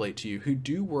do relate to you, who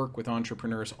do work with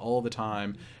entrepreneurs all the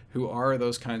time, who are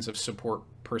those kinds of support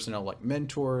personnel like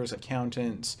mentors,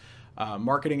 accountants,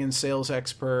 marketing and sales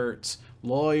experts,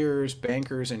 lawyers,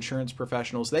 bankers, insurance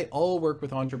professionals. They all work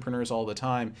with entrepreneurs all the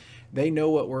time. They know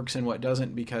what works and what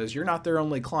doesn't, because you're not their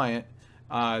only client.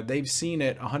 They've seen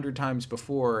it 100 times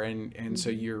before, and so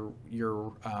you're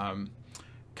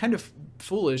kind of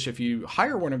foolish if you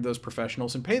hire one of those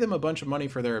professionals and pay them a bunch of money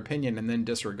for their opinion and then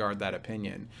disregard that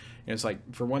opinion. And it's like,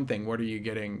 for one thing, what are you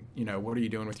getting? What are you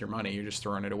doing with your money? You're just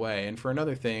throwing it away. And for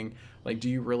another thing, like, do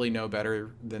you really know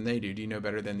better than they do? Do you know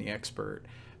better than the expert?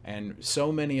 And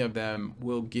so many of them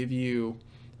will give you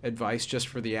advice just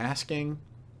for the asking.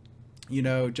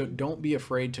 Don't be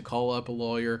afraid to call up a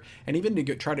lawyer and even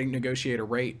to try to negotiate a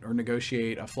rate or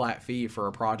negotiate a flat fee for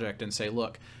a project and say,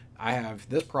 look, I have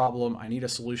this problem. I need a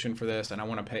solution for this, and I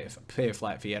want to pay a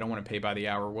flat fee. I don't want to pay by the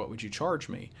hour. What would you charge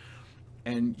me?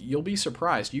 And you'll be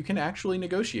surprised. You can actually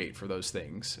negotiate for those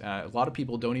things. A lot of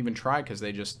people don't even try because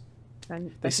they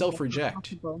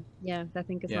self-reject. Yeah, I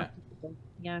think it's not possible.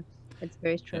 Yeah, it's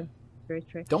very true. Yeah. Very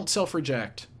true. Don't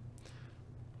self-reject.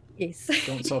 Yes.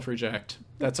 Don't self-reject.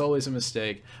 That's always a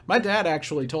mistake. My dad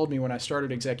actually told me when I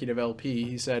started Executive LP,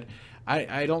 he said,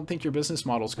 I don't think your business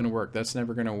model is going to work. That's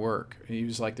never going to work. He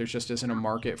was like, there just isn't a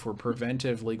market for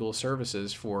preventive legal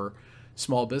services for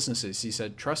small businesses. He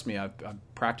said, trust me, I've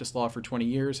practiced law for 20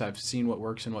 years. I've seen what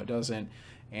works and what doesn't.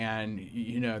 And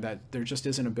that there just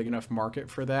isn't a big enough market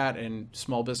for that. And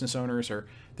small business owners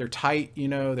they're tight,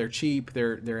 they're cheap,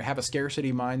 they have a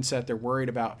scarcity mindset. They're worried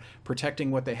about protecting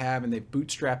what they have, and they've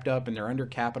bootstrapped up and they're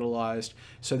undercapitalized.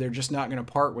 So they're just not going to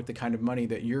part with the kind of money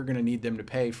that you're going to need them to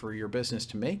pay for your business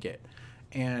to make it.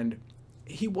 And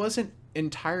he wasn't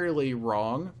entirely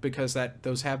wrong, because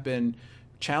those have been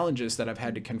challenges that I've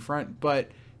had to confront. But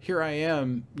here I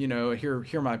am,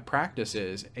 here my practice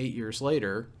is 8 years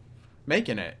later,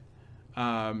 making it.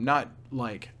 Not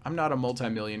like I'm not a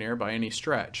multimillionaire by any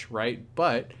stretch, right?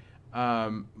 But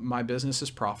my business is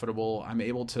profitable. I'm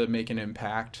able to make an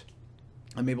impact.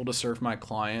 I'm able to serve my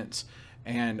clients,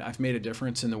 and I've made a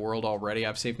difference in the world already.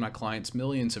 I've saved my clients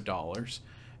millions of dollars.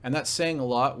 And that's saying a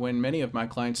lot when many of my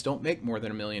clients don't make more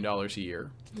than $1 million a year.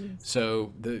 Yes.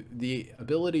 So the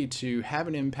ability to have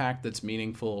an impact that's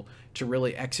meaningful, to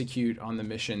really execute on the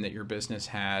mission that your business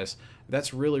has,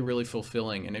 that's really, really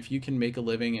fulfilling. And if you can make a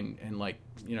living and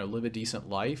live a decent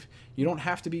life, you don't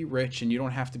have to be rich and you don't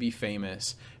have to be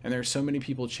famous. And there's so many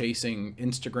people chasing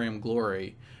Instagram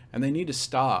glory, and they need to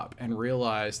stop and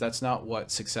realize that's not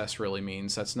what success really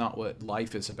means. That's not what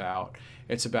life is about.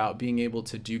 It's about being able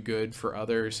to do good for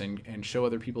others and show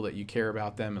other people that you care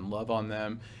about them and love on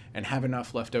them, and have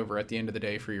enough left over at the end of the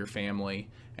day for your family,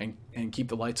 and keep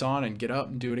the lights on and get up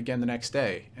and do it again the next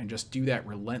day, and just do that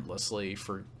relentlessly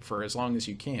for as long as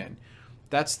you can.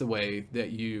 That's the way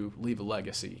that you leave a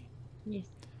legacy. Yes.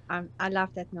 I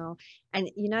love that, Noel.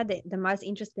 And the most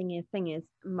interesting thing is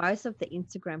most of the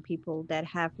Instagram people that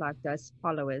have like those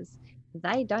followers,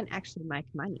 they don't actually make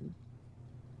money,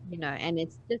 and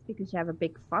it's just because you have a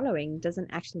big following doesn't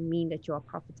actually mean that you are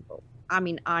profitable. I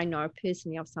mean, I know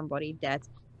personally of somebody that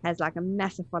has like a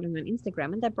massive following on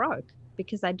Instagram, and they're broke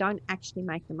because they don't actually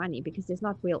make the money, because there's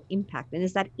not real impact. And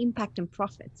there's that impact and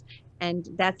profit. And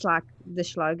that's like the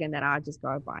slogan that I just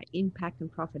go by, impact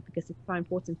and profit, because it's so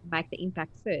important to make the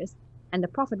impact first, and the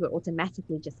profit will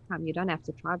automatically just come. You don't have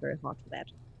to try very hard for that.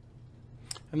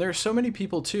 And there are so many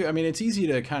people too. I mean, it's easy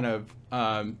to kind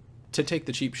of to take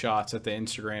the cheap shots at the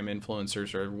Instagram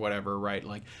influencers or whatever, right?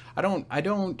 Like I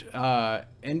don't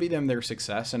envy them their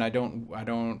success, and I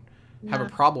don't have a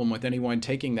problem with anyone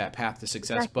taking that path to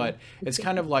success. Exactly. But it's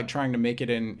kind of like trying to make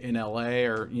it in LA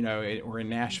or or in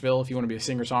Nashville if you want to be a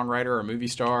singer-songwriter or a movie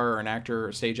star or an actor or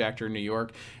a stage actor in New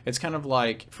York. It's kind of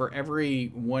like for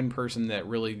every one person that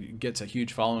really gets a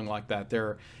huge following like that, there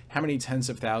are how many tens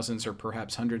of thousands or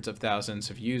perhaps hundreds of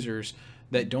thousands of users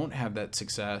that don't have that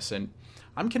success. And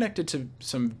I'm connected to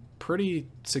some pretty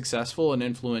successful and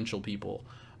influential people.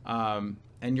 And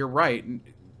you're right,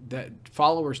 that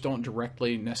followers don't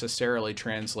directly necessarily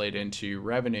translate into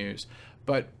revenues,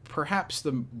 but perhaps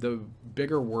the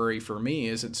bigger worry for me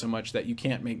isn't so much that you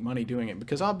can't make money doing it,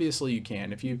 because obviously you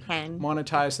can if you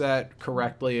monetize that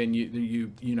correctly and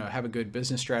you have a good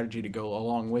business strategy to go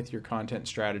along with your content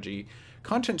strategy.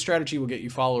 Content strategy will get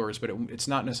you followers, but it's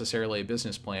not necessarily a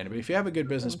business plan. But if you have a good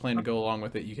business plan to go along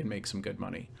with it, you can make some good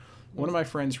money. One of my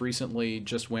friends recently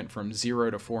just went from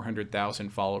 0 to 400,000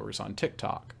 followers on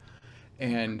TikTok.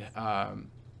 And I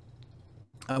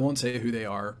won't say who they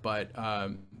are, but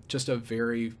just a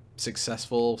very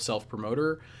successful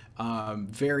self-promoter,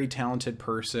 very talented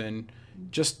person,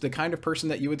 just the kind of person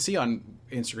that you would see on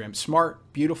Instagram.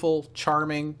 Smart, beautiful,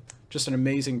 charming, just an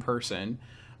amazing person.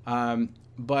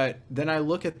 But then I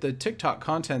look at the TikTok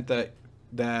content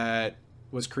that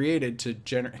was created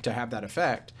to have that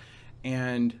effect,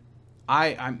 and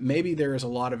I maybe there is a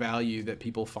lot of value that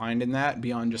people find in that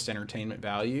beyond just entertainment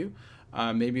value.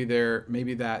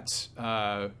 Maybe that's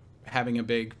having a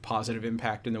big positive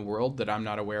impact in the world that I'm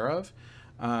not aware of.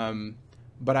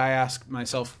 But I ask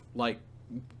myself, like,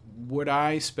 would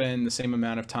I spend the same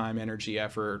amount of time, energy,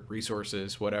 effort,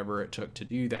 resources, whatever it took to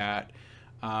do that,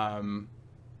 to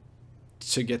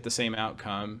get the same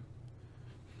outcome?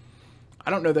 I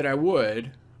don't know that I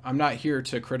would. I'm not here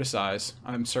to criticize.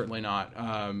 I'm certainly not,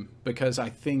 because I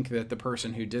think that the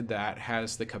person who did that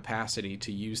has the capacity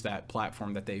to use that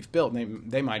platform that they've built.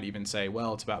 And they might even say,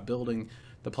 well, it's about building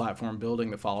the platform, building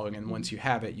the following, and once you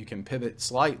have it, you can pivot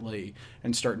slightly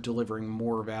and start delivering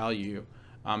more value.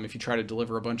 If you try to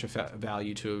deliver a bunch of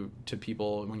value to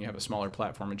people when you have a smaller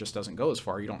platform, it just doesn't go as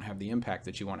far. You don't have the impact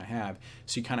that you want to have.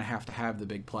 So you kind of have to have the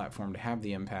big platform to have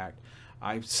the impact.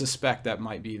 I suspect that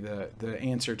might be the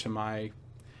answer to my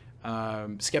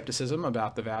skepticism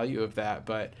about the value of that,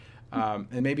 but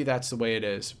and maybe that's the way it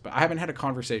is. But I haven't had a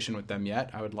conversation with them yet.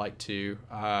 I would like to,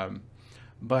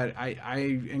 but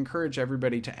I encourage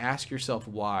everybody to ask yourself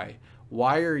why.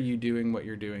 Why are you doing what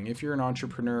you're doing? If you're an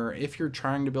entrepreneur, if you're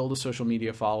trying to build a social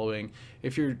media following,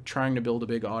 if you're trying to build a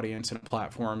big audience and a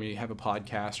platform, you have a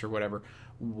podcast or whatever,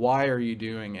 why are you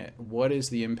doing it? What is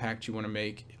the impact you want to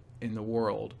make in the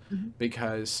world? Mm-hmm.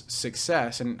 Because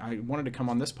success, and I wanted to come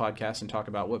on this podcast and talk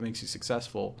about what makes you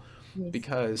successful, yes.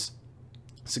 Because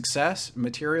success,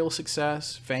 material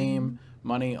success, fame,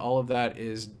 money, all of that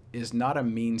is not a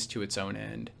means to its own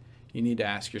end. You need to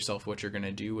ask yourself what you're going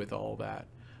to do with all that.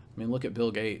 I mean, look at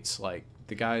Bill Gates. Like,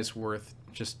 the guy's worth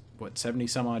just what, 70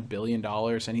 some odd billion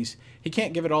dollars, and he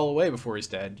can't give it all away before he's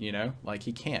dead, you know? Like,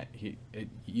 he can't. He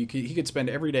could spend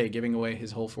every day giving away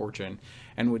his whole fortune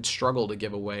and would struggle to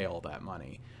give away all that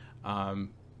money.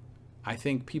 I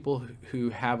think people who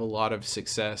have a lot of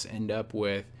success end up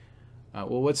with,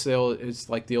 well, it's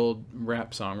like the old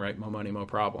rap song, right? More money, more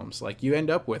problems. Like, you end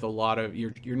up with a lot of,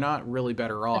 you're not really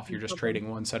better off. You're just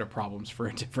trading one set of problems for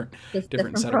a different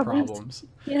set of problems.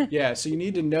 Yeah. Yeah. So you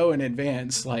need to know in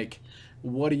advance, like,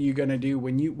 what are you going to do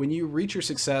when you reach your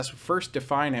success? First,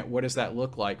 define it. What does that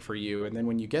look like for you? And then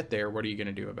when you get there, what are you going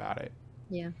to do about it?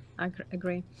 Yeah, I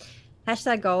agree.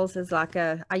 Hashtag goals is like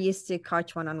I used to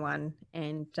coach one-on-one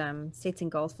and setting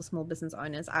goals for small business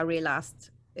owners. I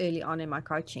realized early on in my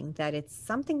coaching that it's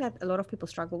something that a lot of people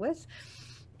struggle with.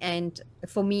 And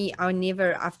for me,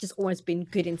 I've just always been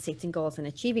good in setting goals and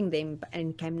achieving them,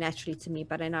 and came naturally to me.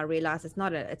 But then I realized it's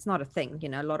not a thing. You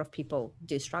know, a lot of people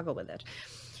do struggle with it.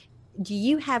 Do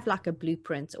you have like a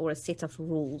blueprint or a set of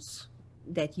rules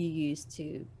that you use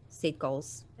to set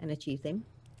goals and achieve them?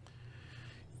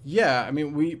 Yeah, I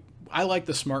mean, I like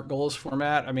the SMART goals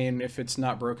format. I mean, if it's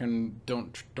not broken,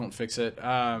 don't fix it.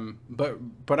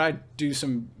 But I do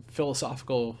some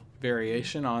philosophical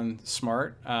variation on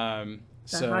SMART.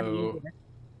 So how do you do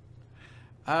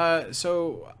that?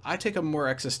 So I take a more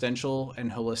existential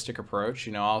and holistic approach.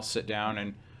 You know, I'll sit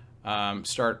down and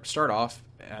start off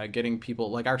getting people,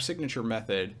 like, our signature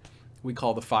method we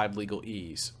call the 5 legal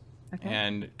E's. Okay.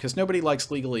 And because nobody likes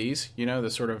legalese, you know, the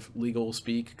sort of legal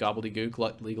speak,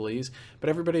 gobbledygook legalese, but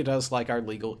everybody does like our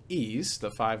legal E's, the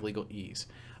 5 legal E's.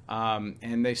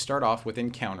 And they start off with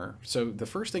encounter. So the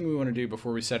first thing we want to do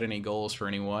before we set any goals for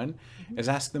anyone is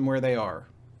ask them where they are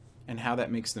and how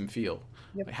that makes them feel.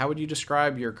 Yep. Like, how would you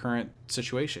describe your current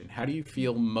situation? How do you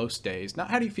feel most days?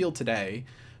 Not how do you feel today,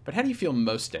 but how do you feel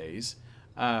most days?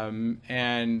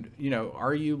 And, you know,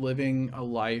 are you living a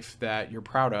life that you're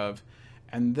proud of?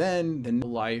 And then the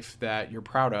life that you're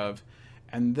proud of.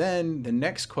 And then the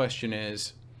next question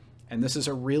is, and this is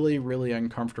a really, really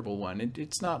uncomfortable one.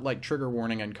 It's not like trigger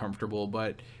warning uncomfortable,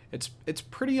 but it's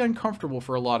pretty uncomfortable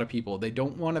for a lot of people. They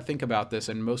don't want to think about this,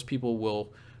 and most people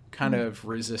will kind of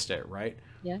resist it, right?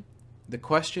 Yeah. The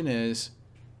question is,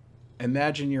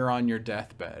 imagine you're on your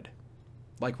deathbed.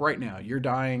 Like right now, you're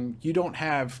dying. You don't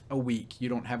have a week. You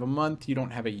don't have a month. You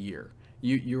don't have a year.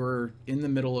 You're in the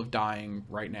middle of dying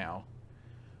right now.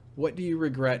 What do you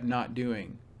regret not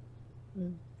doing?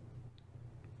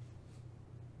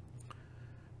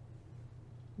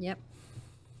 Yep.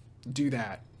 Do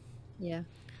that. Yeah.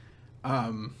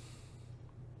 Um,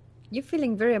 You're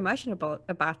feeling very emotional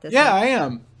about this. yeah, I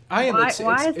am. I am. Why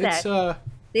is that?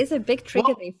 There's a big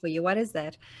trigger there for you. What is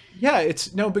that? Yeah,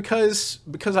 because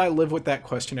I live with that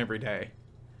question every day.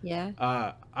 Yeah.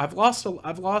 I've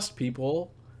lost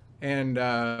people, and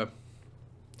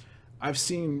I've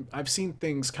seen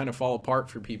things kind of fall apart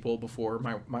for people before.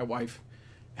 My wife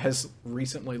has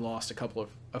recently lost a couple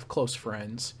of close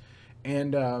friends,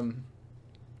 and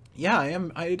yeah,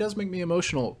 it does make me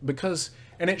emotional because,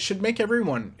 and it should make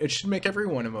everyone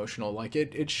emotional. Like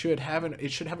it should have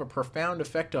a profound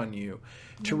effect on you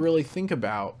to really think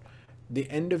about the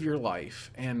end of your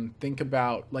life and think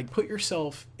about, like, put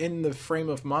yourself in the frame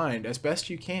of mind as best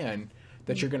you can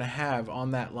that you're going to have on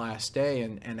that last day,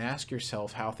 and ask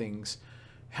yourself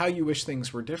how you wish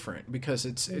things were different, because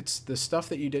it's the stuff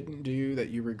that you didn't do that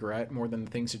you regret more than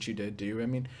the things that you did do. I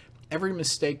mean, every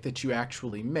mistake that you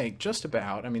actually make, just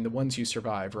about, I mean, the ones you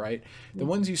survive, right? The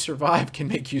ones you survive can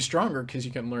make you stronger because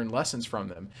you can learn lessons from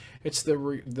them. It's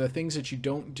the things that you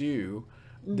don't do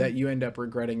that you end up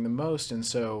regretting the most. And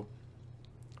so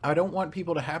I don't want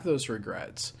people to have those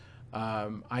regrets.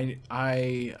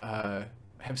 I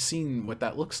have seen what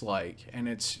that looks like, and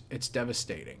it's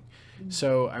devastating.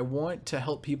 So I want to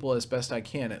help people as best I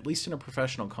can, at least in a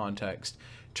professional context,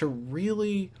 to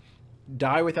really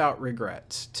die without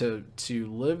regrets, to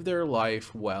live their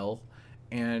life well,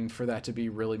 and for that to be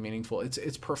really meaningful.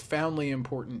 It's profoundly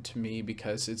important to me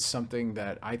because it's something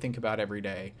that I think about every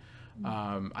day.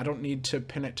 I don't need to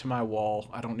pin it to my wall.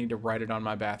 I don't need to write it on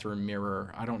my bathroom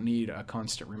mirror. I don't need a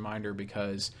constant reminder,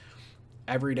 because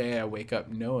every day I wake up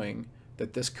knowing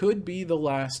that this could be the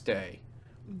last day.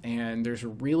 And there's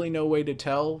really no way to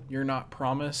tell. You're not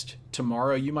promised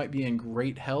tomorrow. You might be in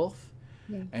great health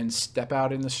and step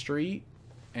out in the street,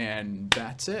 and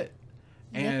that's it.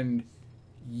 And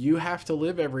you have to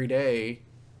live every day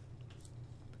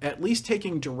at least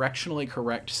taking directionally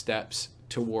correct steps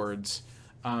towards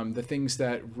the things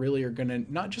that really are going to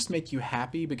not just make you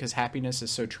happy, because happiness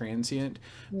is so transient,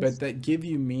 but that give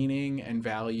you meaning and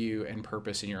value and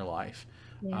purpose in your life.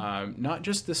 Not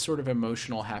just this sort of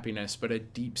emotional happiness, but a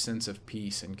deep sense of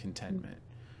peace and contentment.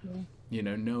 Yeah. You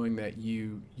know, knowing that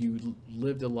you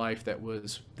lived a life that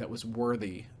was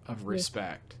worthy of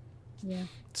respect. Yeah.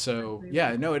 So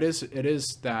yeah, no, it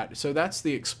is that. So that's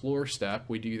the explore step.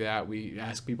 We do that. We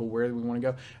ask people where we want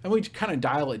to go, and we kind of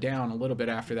dial it down a little bit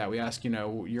after that. We ask, you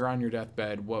know, you're on your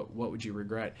deathbed, what would you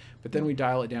regret? But then we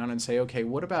dial it down and say, okay,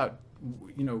 what about,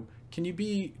 you know, can you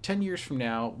be 10 years from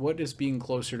now? What does being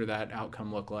closer to that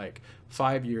outcome look like?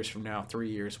 5 years from now, 3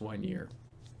 years, 1 year.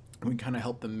 We kind of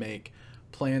help them make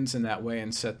plans in that way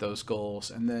and set those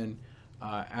goals. And then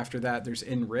after that, there's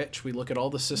enrich. We look at all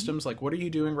the systems, like what are you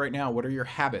doing right now? What are your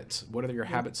habits? What do your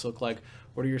habits look like?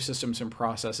 What do your systems and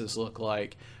processes look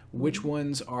like? Which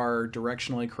ones are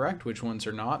directionally correct? Which ones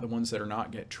are not? The ones that are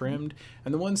not get trimmed.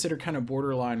 And the ones that are kind of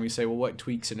borderline, we say, well, what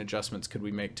tweaks and adjustments could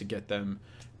we make to get them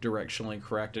directionally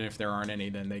correct? And if there aren't any,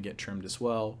 then they get trimmed as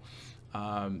well.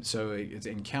 So it's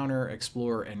encounter,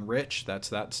 explore, enrich. That's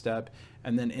that step.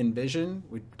 And then envision.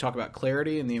 We talk about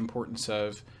clarity and the importance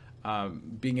of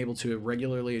being able to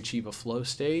regularly achieve a flow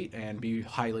state and be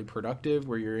highly productive,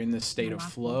 where you're in this state of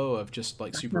flow of just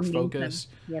like super focus.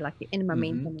 Yeah, like in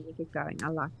momentum and you get going. I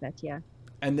like that. Yeah.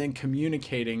 And then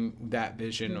communicating that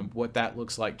vision of what that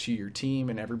looks like to your team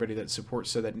and everybody that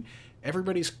supports, so that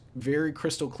everybody's very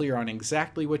crystal clear on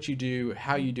exactly what you do,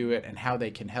 how you do it, and how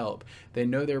they can help. They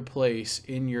know their place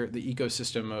in the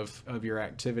ecosystem of your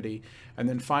activity. And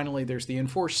then finally, there's the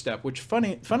enforce step, which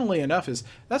funnily enough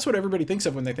that's what everybody thinks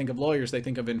of when they think of lawyers. They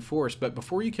think of enforce. But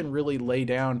before you can really lay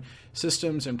down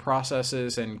systems and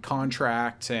processes and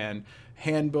contracts and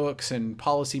handbooks and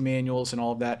policy manuals and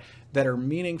all of that are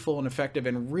meaningful and effective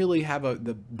and really have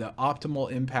the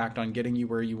optimal impact on getting you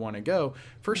where you want to go,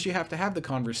 first you have to have the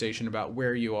conversation about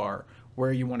where you are,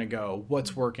 where you want to go,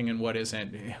 what's working and what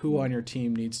isn't, who on your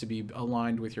team needs to be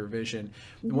aligned with your vision.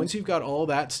 And once you've got all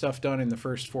that stuff done in the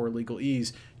first 4 legal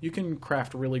E's, you can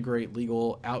craft really great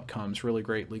legal outcomes, really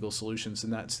great legal solutions,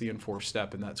 and that's the enforce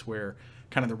step, and that's where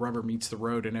kind of the rubber meets the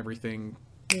road and everything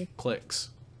clicks.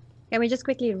 Can we just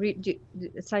quickly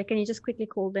can you just quickly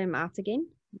call them out again?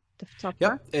 The top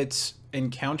part? It's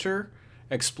encounter,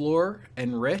 explore,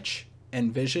 enrich,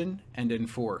 envision, and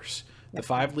enforce. The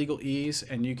 5 legal E's,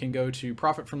 and you can go to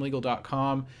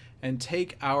profitfromlegal.com and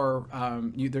take our,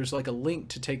 there's like a link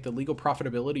to take the legal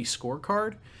profitability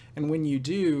scorecard. And when you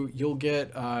do, you'll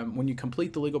get, when you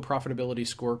complete the legal profitability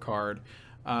scorecard,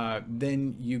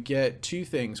 then you get 2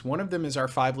 things. One of them is our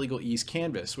 5 legal E's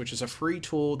canvas, which is a free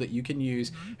tool that you can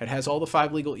use. It has all the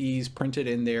 5 legal E's printed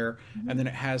in there, and then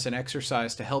it has an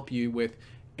exercise to help you with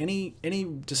any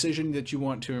decision that you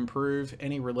want to improve,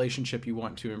 any relationship you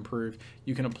want to improve.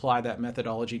 You can apply that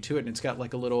methodology to it, and it's got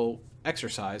like a little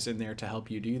exercise in there to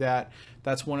help you do that.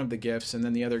 That's one of the gifts. And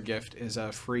then the other gift is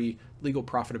a free legal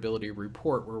profitability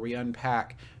report, where we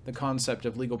unpack the concept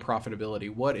of legal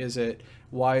profitability. What is it?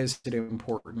 Why is it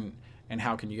important? And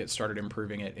how can you get started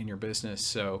improving it in your business?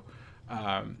 So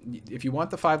if you want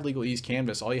the 5 legal E's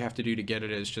canvas, all you have to do to get it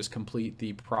is just complete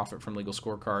the Profit from Legal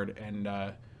scorecard,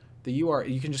 and the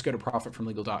URL, you can just go to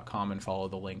profitfromlegal.com and follow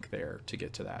the link there to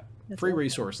get to that. That's free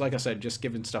resource. Like I said, just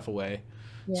giving stuff away.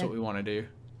 That's what we want to do.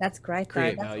 That's great.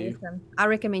 Create that's value. Awesome. I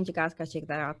recommend you guys go check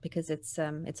that out, because it's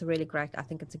a really great, I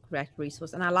think it's a great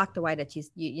resource. And I like the way that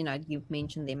you've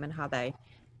mentioned them and how they,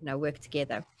 work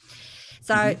together.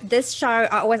 So this show,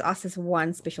 I always ask this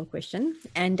one special question,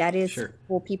 and that is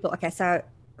for people. Okay. So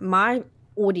my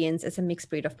audience is a mixed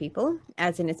breed of people,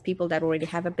 as in it's people that already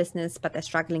have a business but they're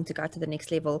struggling to go to the next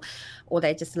level, or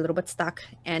they're just a little bit stuck.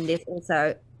 And there's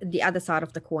also the other side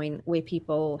of the coin, where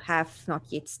people have not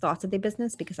yet started their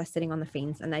business because they're sitting on the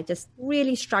fence and they're just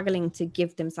really struggling to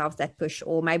give themselves that push,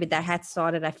 or maybe they had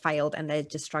started, they failed, and they're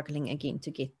just struggling again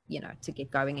to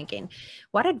get going again.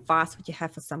 What advice would you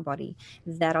have for somebody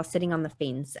that are sitting on the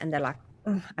fence and they're like,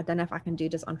 I don't know if I can do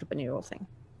this entrepreneurial thing?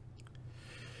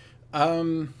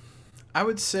 I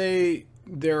would say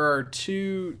there are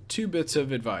two bits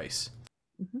of advice.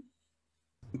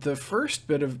 The first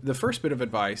bit of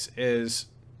advice is,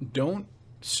 don't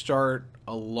start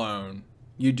alone.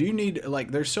 You do need,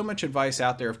 there's so much advice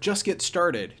out there of just get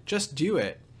started, just do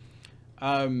it.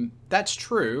 That's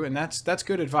true, and that's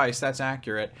good advice, that's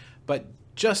accurate, but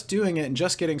just doing it and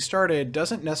just getting started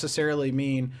doesn't necessarily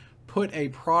mean put a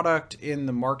product in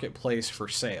the marketplace for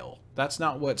sale. That's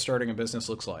not what starting a business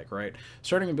looks like, right?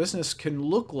 Starting a business can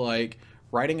look like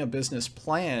writing a business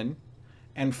plan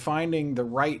and finding the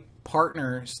right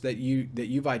partners that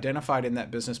you've identified in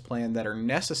that business plan that are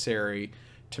necessary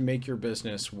to make your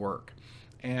business work.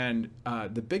 And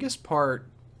the biggest part,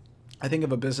 I think,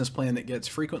 of a business plan that gets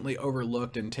frequently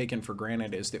overlooked and taken for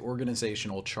granted is the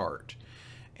organizational chart.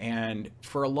 And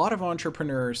for a lot of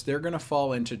entrepreneurs, they're going to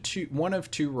fall into one of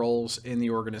two roles in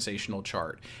the organizational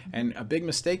chart. And a big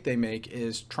mistake they make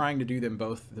is trying to do them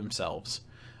both themselves.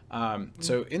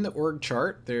 So in the org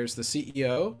chart, there's the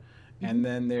CEO, and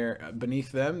then there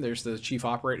beneath them, there's the chief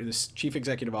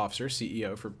executive officer,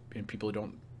 CEO for people who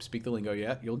don't speak the lingo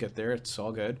yet. You'll get there. It's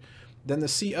all good. Then the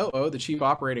COO, the chief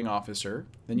operating officer.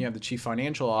 Then you have the chief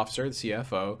financial officer, the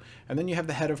CFO, and then you have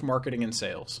the head of marketing and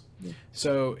sales.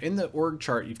 So in the org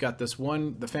chart, you've got this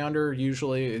one, the founder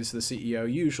usually is the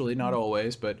CEO, usually, not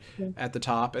always, but at the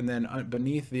top. And then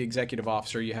beneath the executive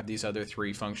officer, you have these other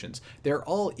three functions. They're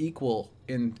all equal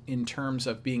in terms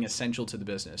of being essential to the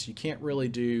business. You can't really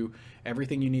do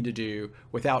everything you need to do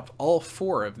without all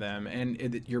four of them.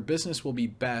 And your business will be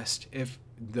best if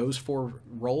those four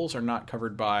roles are not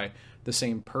covered by the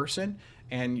same person.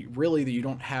 And really, you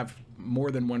don't have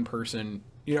more than one person,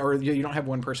 or you don't have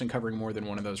one person covering more than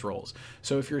one of those roles.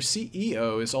 So if your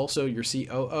CEO is also your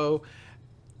COO,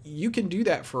 you can do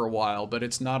that for a while, but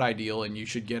it's not ideal, and you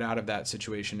should get out of that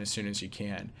situation as soon as you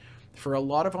can. For a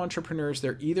lot of entrepreneurs,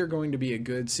 they're either going to be a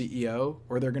good CEO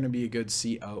or they're going to be a good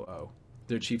COO,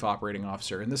 their chief operating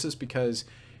officer. And this is because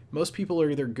most people are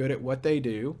either good at what they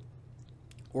do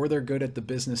or they're good at the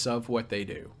business of what they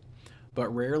do,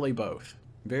 but rarely both.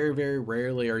 Very, very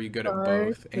rarely are you good at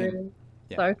both. And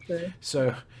yeah.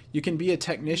 So you can be a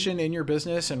technician in your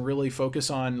business and really focus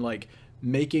on like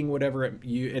making whatever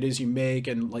it is you make,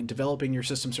 and like developing your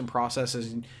systems and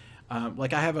processes.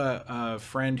 Like I have a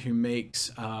friend who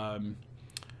makes,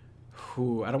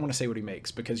 who I don't want to say what he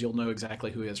makes because you'll know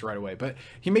exactly who he is right away, but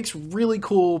he makes really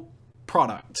cool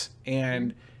products,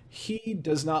 and he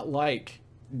does not like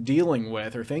dealing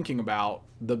with or thinking about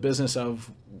the business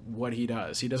of what he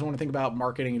does. He doesn't want to think about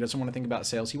marketing. He doesn't want to think about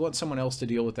sales. He wants someone else to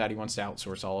deal with that. He wants to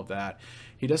outsource all of that.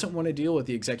 He doesn't want to deal with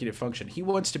the executive function. He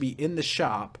wants to be in the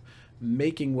shop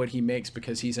making what he makes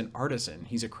because he's an artisan.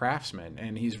 He's a craftsman,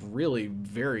 and he's really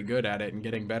very good at it and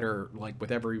getting better like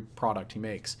with every product he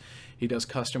makes. He does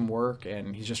custom work,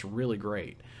 and he's just really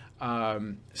great.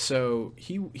 So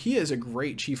he is a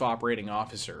great chief operating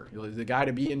officer, the guy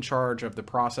to be in charge of the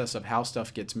process of how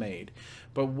stuff gets made.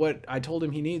 But what I told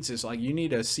him he needs is like, you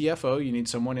need a CFO, you need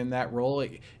someone in that role.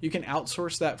 You can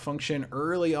outsource that function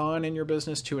early on in your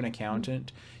business to an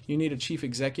accountant. You need a chief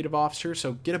executive officer,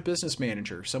 so get a business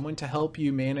manager, someone to help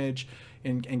you manage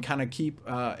and kind of keep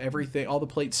everything, all the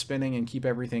plates spinning, and keep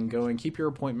everything going, keep your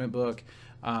appointment book,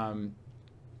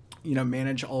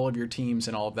 manage all of your teams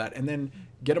and all of that. And then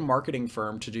get a marketing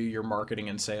firm to do your marketing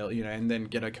and sale, and then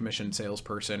get a commissioned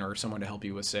salesperson or someone to help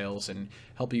you with sales and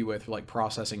help you with like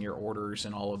processing your orders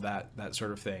and all of that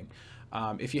sort of thing.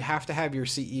 If you have to have your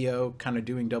CEO kind of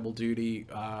doing double duty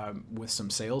with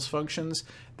some sales functions,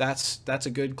 that's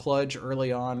a good kludge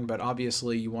early on, but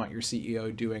obviously you want your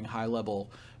CEO doing high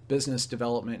level business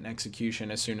development and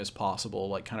execution as soon as possible,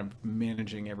 like kind of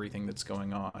managing everything that's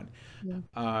going on.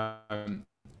 Yeah.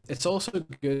 It's also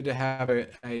good to have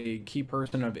a key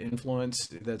person of influence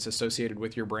that's associated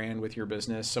with your brand, with your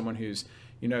business, someone who's,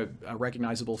 a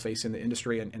recognizable face in the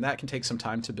industry, and that can take some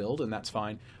time to build, and that's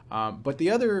fine. But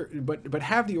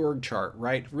have the org chart,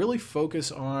 right? Really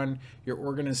focus on your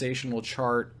organizational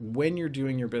chart when you're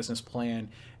doing your business plan,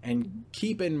 and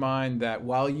keep in mind that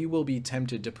while you will be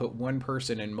tempted to put one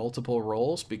person in multiple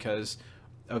roles because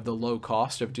of the low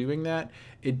cost of doing that,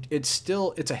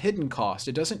 it's a hidden cost.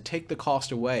 It doesn't take the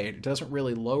cost away. It doesn't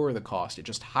really lower the cost. It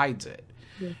just hides it.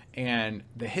 Yeah. And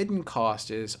the hidden cost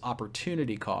is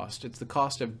opportunity cost. It's the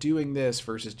cost of doing this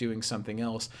versus doing something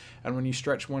else. And when you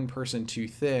stretch one person too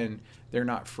thin, they're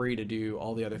not free to do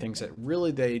all the other things that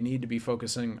really they need to be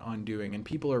focusing on doing. And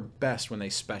people are best when they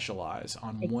specialize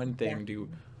on one thing, do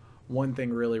one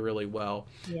thing really, really well.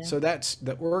 Yeah. So that's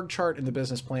the org chart and the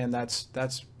business plan. That's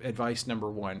advice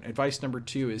number one. Advice number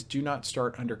two is do not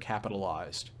start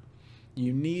undercapitalized.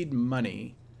 You need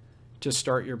money to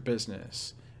start your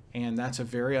business. And that's a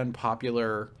very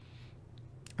unpopular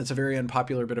bit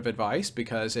of advice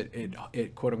because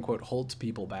it quote unquote holds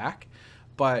people back,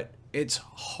 but it's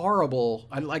horrible.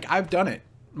 I've done it.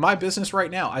 My business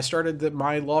right now, I started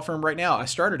my law firm right now. I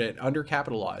started it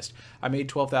undercapitalized. I made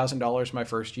 $12,000 my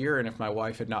first year, and if my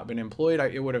wife had not been employed,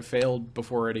 it would have failed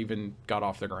before it even got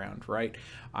off the ground, right?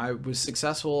 I was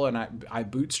successful, and I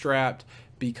bootstrapped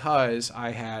because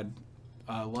I had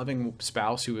a loving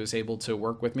spouse who was able to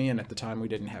work with me, and at the time we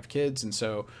didn't have kids, and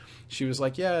so she was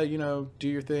like, yeah, do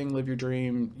your thing, live your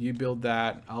dream, you build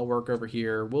that, I'll work over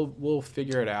here, we'll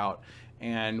figure it out.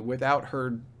 And without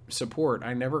her support,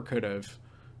 I never could have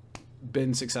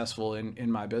been successful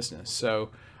in my business.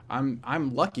 So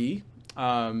I'm lucky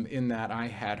in that I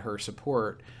had her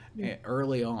support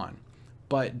early on.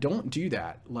 But don't do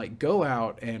that. Like, go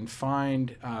out and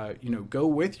find, go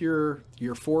with your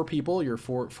four people, your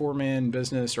four-man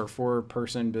business or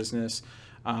four-person business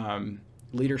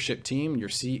leadership team, your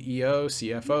CEO,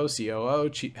 CFO,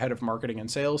 COO, head of marketing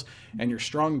and sales, and your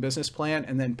strong business plan,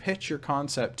 and then pitch your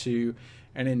concept to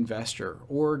an investor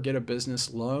or get a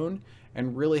business loan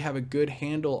and really have a good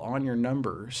handle on your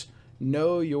numbers.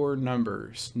 Know your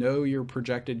numbers, know your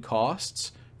projected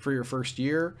costs for your first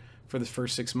year, for the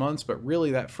first 6 months, but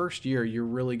really that first year, you're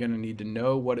really going to need to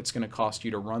know what it's going to cost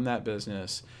you to run that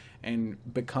business and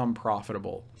become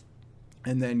profitable.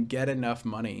 And then get enough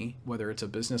money, whether it's a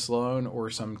business loan or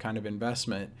some kind of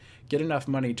investment, get enough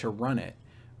money to run it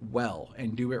well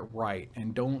and do it right.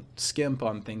 And don't skimp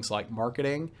on things like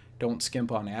marketing, don't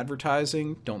skimp on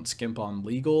advertising, don't skimp on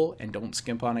legal, and don't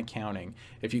skimp on accounting.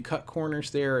 If you cut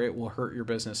corners there, it will hurt your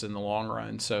business in the long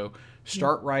run. So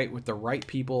start right with the right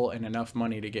people and enough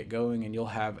money to get going, and you'll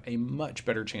have a much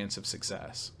better chance of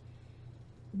success.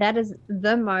 That is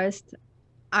the most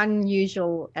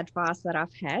unusual advice that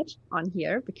I've had on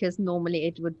here, because normally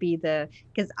it would be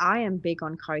because I am big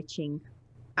on coaching.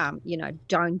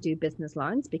 Don't do business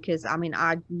loans, because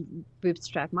I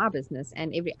bootstrap my business,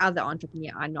 and every other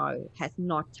entrepreneur I know has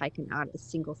not taken out a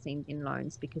single cent in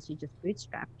loans because you just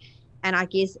bootstrap. And I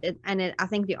guess I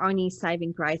think the only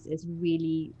saving grace is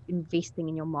really investing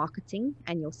in your marketing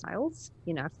and your sales.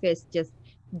 First, just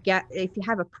if you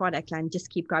have a product line, just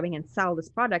keep going and sell this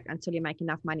product until you make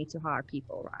enough money to hire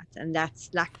people, right? And that's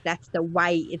the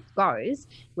way it goes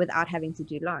without having to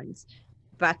do loans.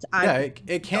 But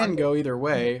it can go either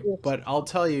way, but I'll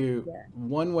tell you,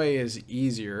 one way is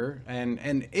easier, and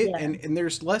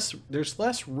there's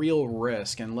less real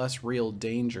risk and less real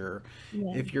danger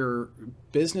if your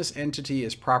business entity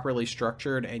is properly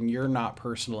structured and you're not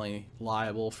personally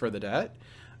liable for the debt.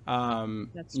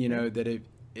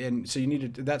 And so you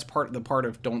need to, that's part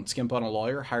of don't skimp on a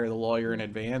lawyer, hire the lawyer in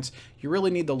advance. You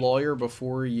really need the lawyer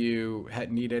before you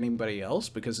need anybody else,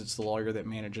 because it's the lawyer that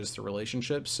manages the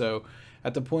relationship. So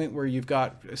at the point where you've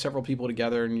got several people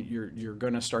together and you're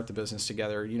going to start the business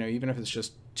together, even if it's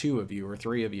just 2 of you or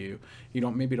 3 of you, you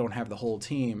don't have the whole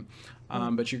team,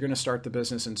 but you're going to start the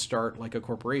business and start like a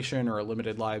corporation or a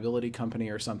limited liability company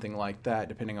or something like that,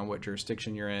 depending on what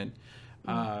jurisdiction you're in,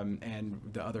 and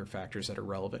the other factors that are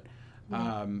relevant.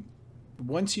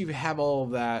 Once you have all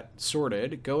of that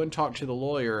sorted, go and talk to the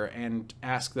lawyer and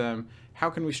ask them, how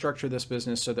can we structure this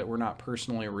business so that we're not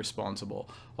personally responsible?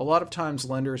 A lot of times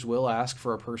lenders will ask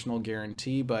for a personal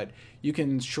guarantee, but you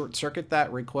can short circuit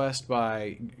that request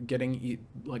by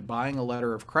buying a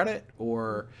letter of credit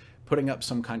or putting up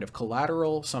some kind of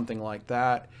collateral, something like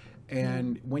that.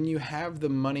 And when you have the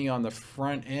money on the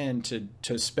front end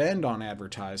to spend on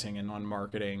advertising and on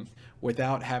marketing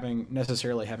without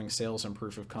necessarily having sales and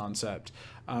proof of concept,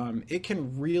 it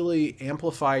can really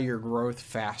amplify your growth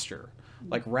faster.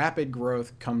 Like, rapid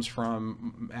growth comes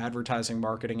from advertising,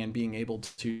 marketing, and being able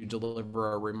to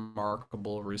deliver a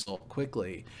remarkable result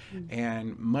quickly.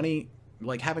 And money,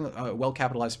 like having a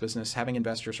well-capitalized business, having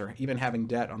investors, or even having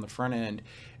debt on the front end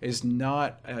is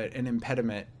not an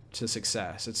impediment to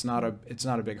success. It's not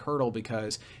a big hurdle,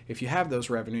 because if you have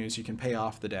those revenues, you can pay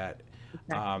off the debt.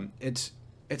 Okay.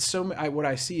 What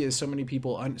I see is so many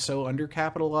people so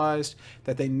undercapitalized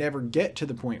that they never get to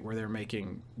the point where they're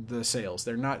making the sales.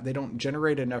 They don't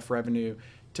generate enough revenue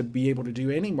to be able to do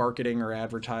any marketing or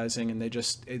advertising, and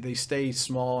they stay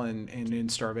small and in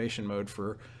starvation mode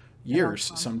for years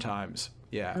sometimes.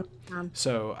 Yeah.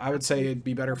 So I would say it'd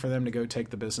be better for them to go take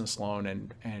the business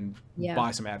loan and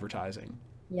buy some advertising.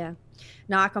 Yeah,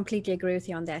 no, I completely agree with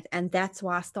you on that. And that's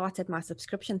why I started my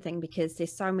subscription thing, because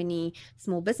there's so many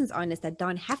small business owners that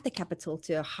don't have the capital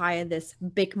to hire this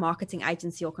big marketing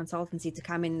agency or consultancy to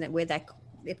come in where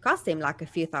it costs them like a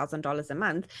few $1,000s a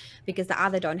month, because they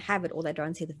either don't have it or they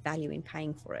don't see the value in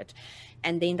paying for it.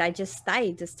 And then they just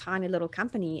stay this tiny little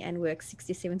company and work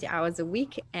 60, 70 hours a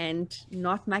week and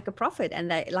not make a profit. And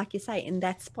they, like you say, in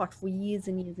that spot for years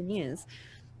and years and years.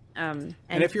 And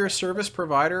if you're a service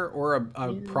provider or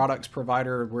a products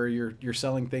provider where you're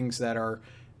selling things that are,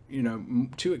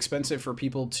 too expensive for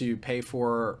people to pay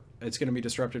for, it's going to be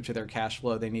disruptive to their cash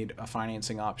flow, they need a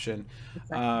financing option.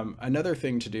 Exactly. Another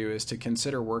thing to do is to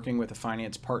consider working with a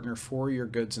finance partner for your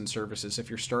goods and services. If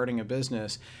you're starting a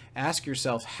business, ask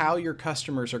yourself how your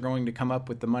customers are going to come up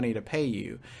with the money to pay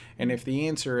you. And if the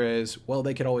answer is, well,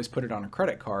 they could always put it on a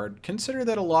credit card, consider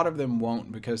that a lot of them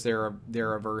won't, because they're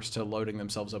averse to loading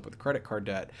themselves up with credit card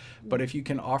debt. But if you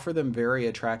can offer them very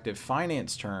attractive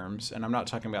finance terms, and I'm not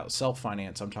talking about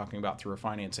self-finance, I'm talking about through a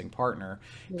financing partner.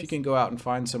 Yes. If you can go out and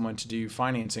find someone to do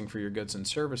financing for your goods and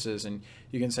services, and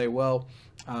you can say, well,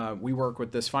 we work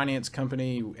with this finance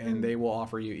company and they will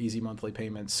offer you easy monthly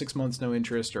payments, 6 months, no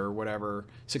interest or whatever,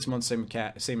 6 months,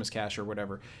 same as cash or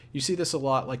whatever. You see this a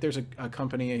lot. Like there's a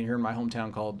company here in my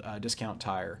hometown called Discount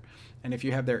Tire. And if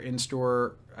you have their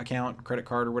in-store account, credit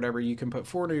card or whatever, you can put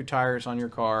 4 new tires on your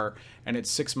car and it's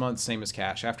 6 months, same as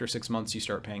cash. After 6 months, you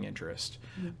start paying interest.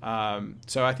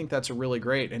 So I think that's a really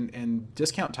great. And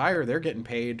Discount Tire, they're getting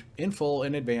paid in full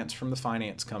in advance from the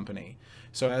finance company.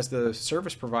 So as the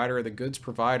service provider or the goods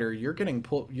provider, you're getting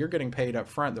paid up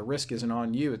front. The risk isn't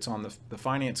on you, it's on the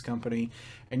finance company,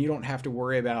 and you don't have to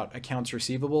worry about accounts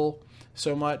receivable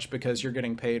so much because you're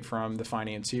getting paid from the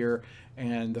financier,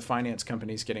 and the finance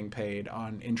company's getting paid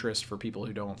on interest for people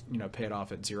who don't, pay it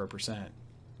off at 0%.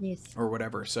 Yes. Or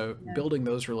whatever. So building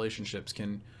those relationships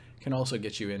can also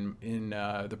get you in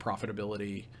the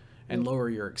profitability and lower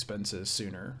your expenses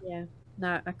sooner. Yeah.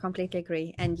 No, I completely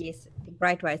agree. And yes,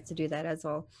 great ways to do that as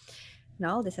well.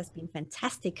 Noel, this has been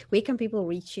fantastic. Where can people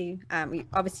reach you?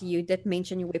 Obviously, you did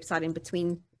mention your website in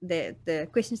between the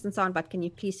questions and so on, but can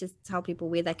you please just tell people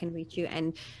where they can reach you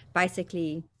and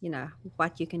basically,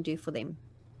 what you can do for them?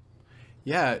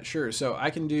 Yeah, sure. So I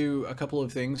can do a couple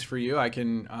of things for you. I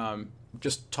can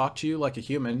just talk to you like a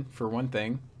human, for one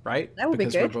thing, right? That would be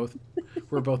good.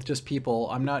 We're both just people.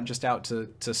 I'm not just out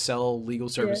to sell legal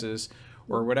services. Yeah.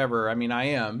 Or whatever. I mean, I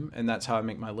am, and that's how I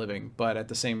make my living. But at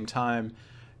the same time,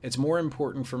 it's more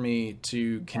important for me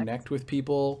to connect with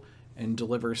people and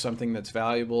deliver something that's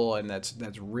valuable and that's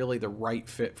really the right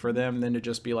fit for them than to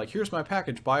just be like, here's my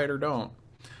package, buy it or don't.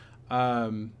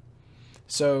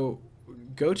 So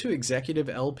go to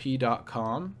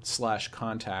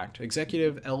executivelp.com/contact.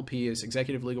 Executive LP is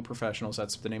Executive Legal Professionals.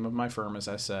 That's the name of my firm, as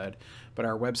I said. But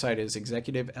our website is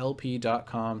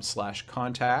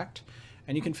executivelp.com/contact.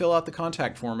 And you can fill out the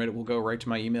contact form. It will go right to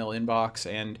my email inbox,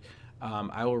 and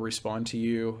I will respond to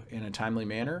you in a timely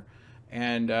manner.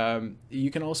 And you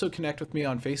can also connect with me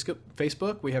on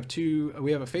Facebook. We have a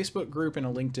Facebook group and a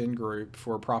LinkedIn group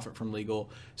for Profit from Legal.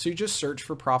 So you just search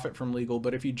for Profit from Legal.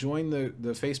 But if you join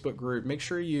the Facebook group, make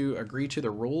sure you agree to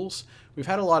the rules. We've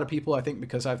had a lot of people, I think,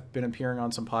 because I've been appearing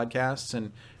on some podcasts,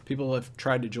 and people have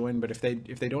tried to join. But if they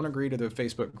don't agree to the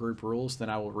Facebook group rules, then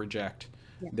I will reject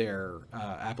their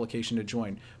application to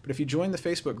join. But if you join the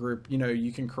Facebook group, you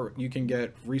can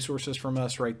get resources from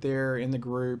us right there in the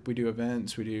group. We do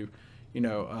events, we do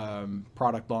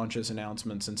product launches,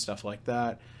 announcements, and stuff like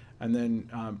that. And then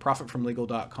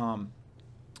profitfromlegal.com,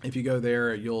 if you go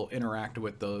there, you'll interact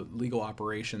with the legal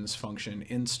operations function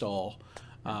install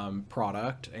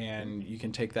product, and you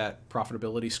can take that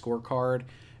profitability scorecard.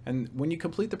 And when you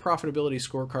complete the profitability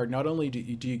scorecard, not only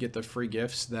do you get the free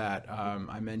gifts that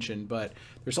I mentioned, but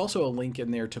there's also a link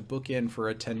in there to book in for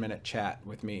a 10-minute chat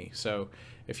with me. So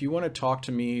if you want to talk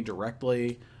to me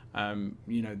directly,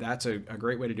 that's a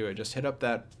great way to do it. Just hit up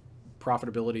that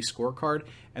profitability scorecard,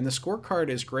 and the scorecard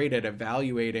is great at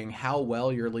evaluating how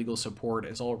well your legal support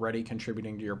is already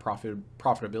contributing to your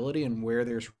profitability and where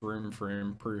there's room for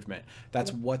improvement.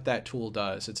 That's what that tool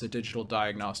does. It's a digital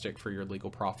diagnostic for your legal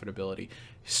profitability.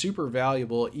 Super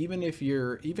valuable, even if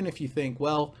you think,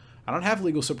 well, I don't have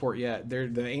legal support yet.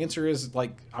 The answer is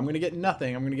like, I'm going to get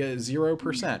nothing. I'm going to get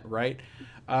 0%, right?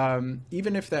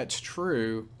 Even if that's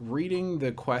true, reading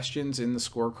the questions in the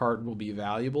scorecard will be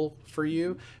valuable for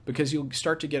you, because you'll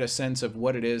start to get a sense of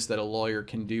what it is that a lawyer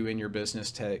can do in your business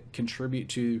to contribute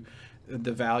to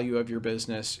the value of your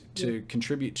business, to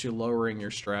contribute to lowering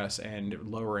your stress and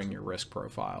lowering your risk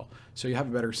profile. So you have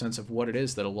a better sense of what it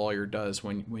is that a lawyer does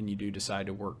when you do decide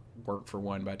to work for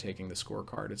one by taking the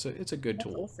scorecard. It's a good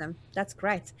tool. Awesome. That's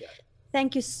great. Yeah.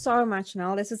 Thank you so much,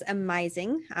 Noel. This is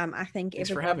amazing. I think thanks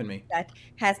for having me. That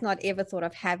has not ever thought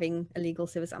of having a legal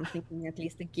service, I'm thinking at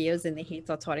least the gears in the heads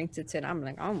are starting to turn. I'm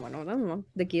like, oh,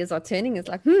 the gears are turning. It's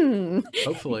like,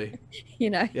 Hopefully.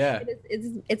 Yeah.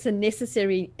 It's a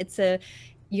necessary.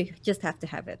 You just have to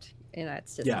have it.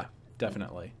 It's just. Yeah,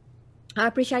 definitely. I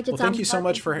appreciate your time. Thank you so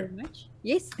much for.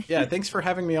 Yes. Yeah, thanks for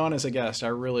having me on as a guest. I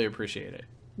really appreciate it.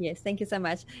 Yes, thank you so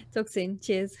much. Talk soon.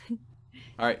 Cheers.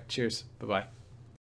 All right. Cheers. Bye-bye.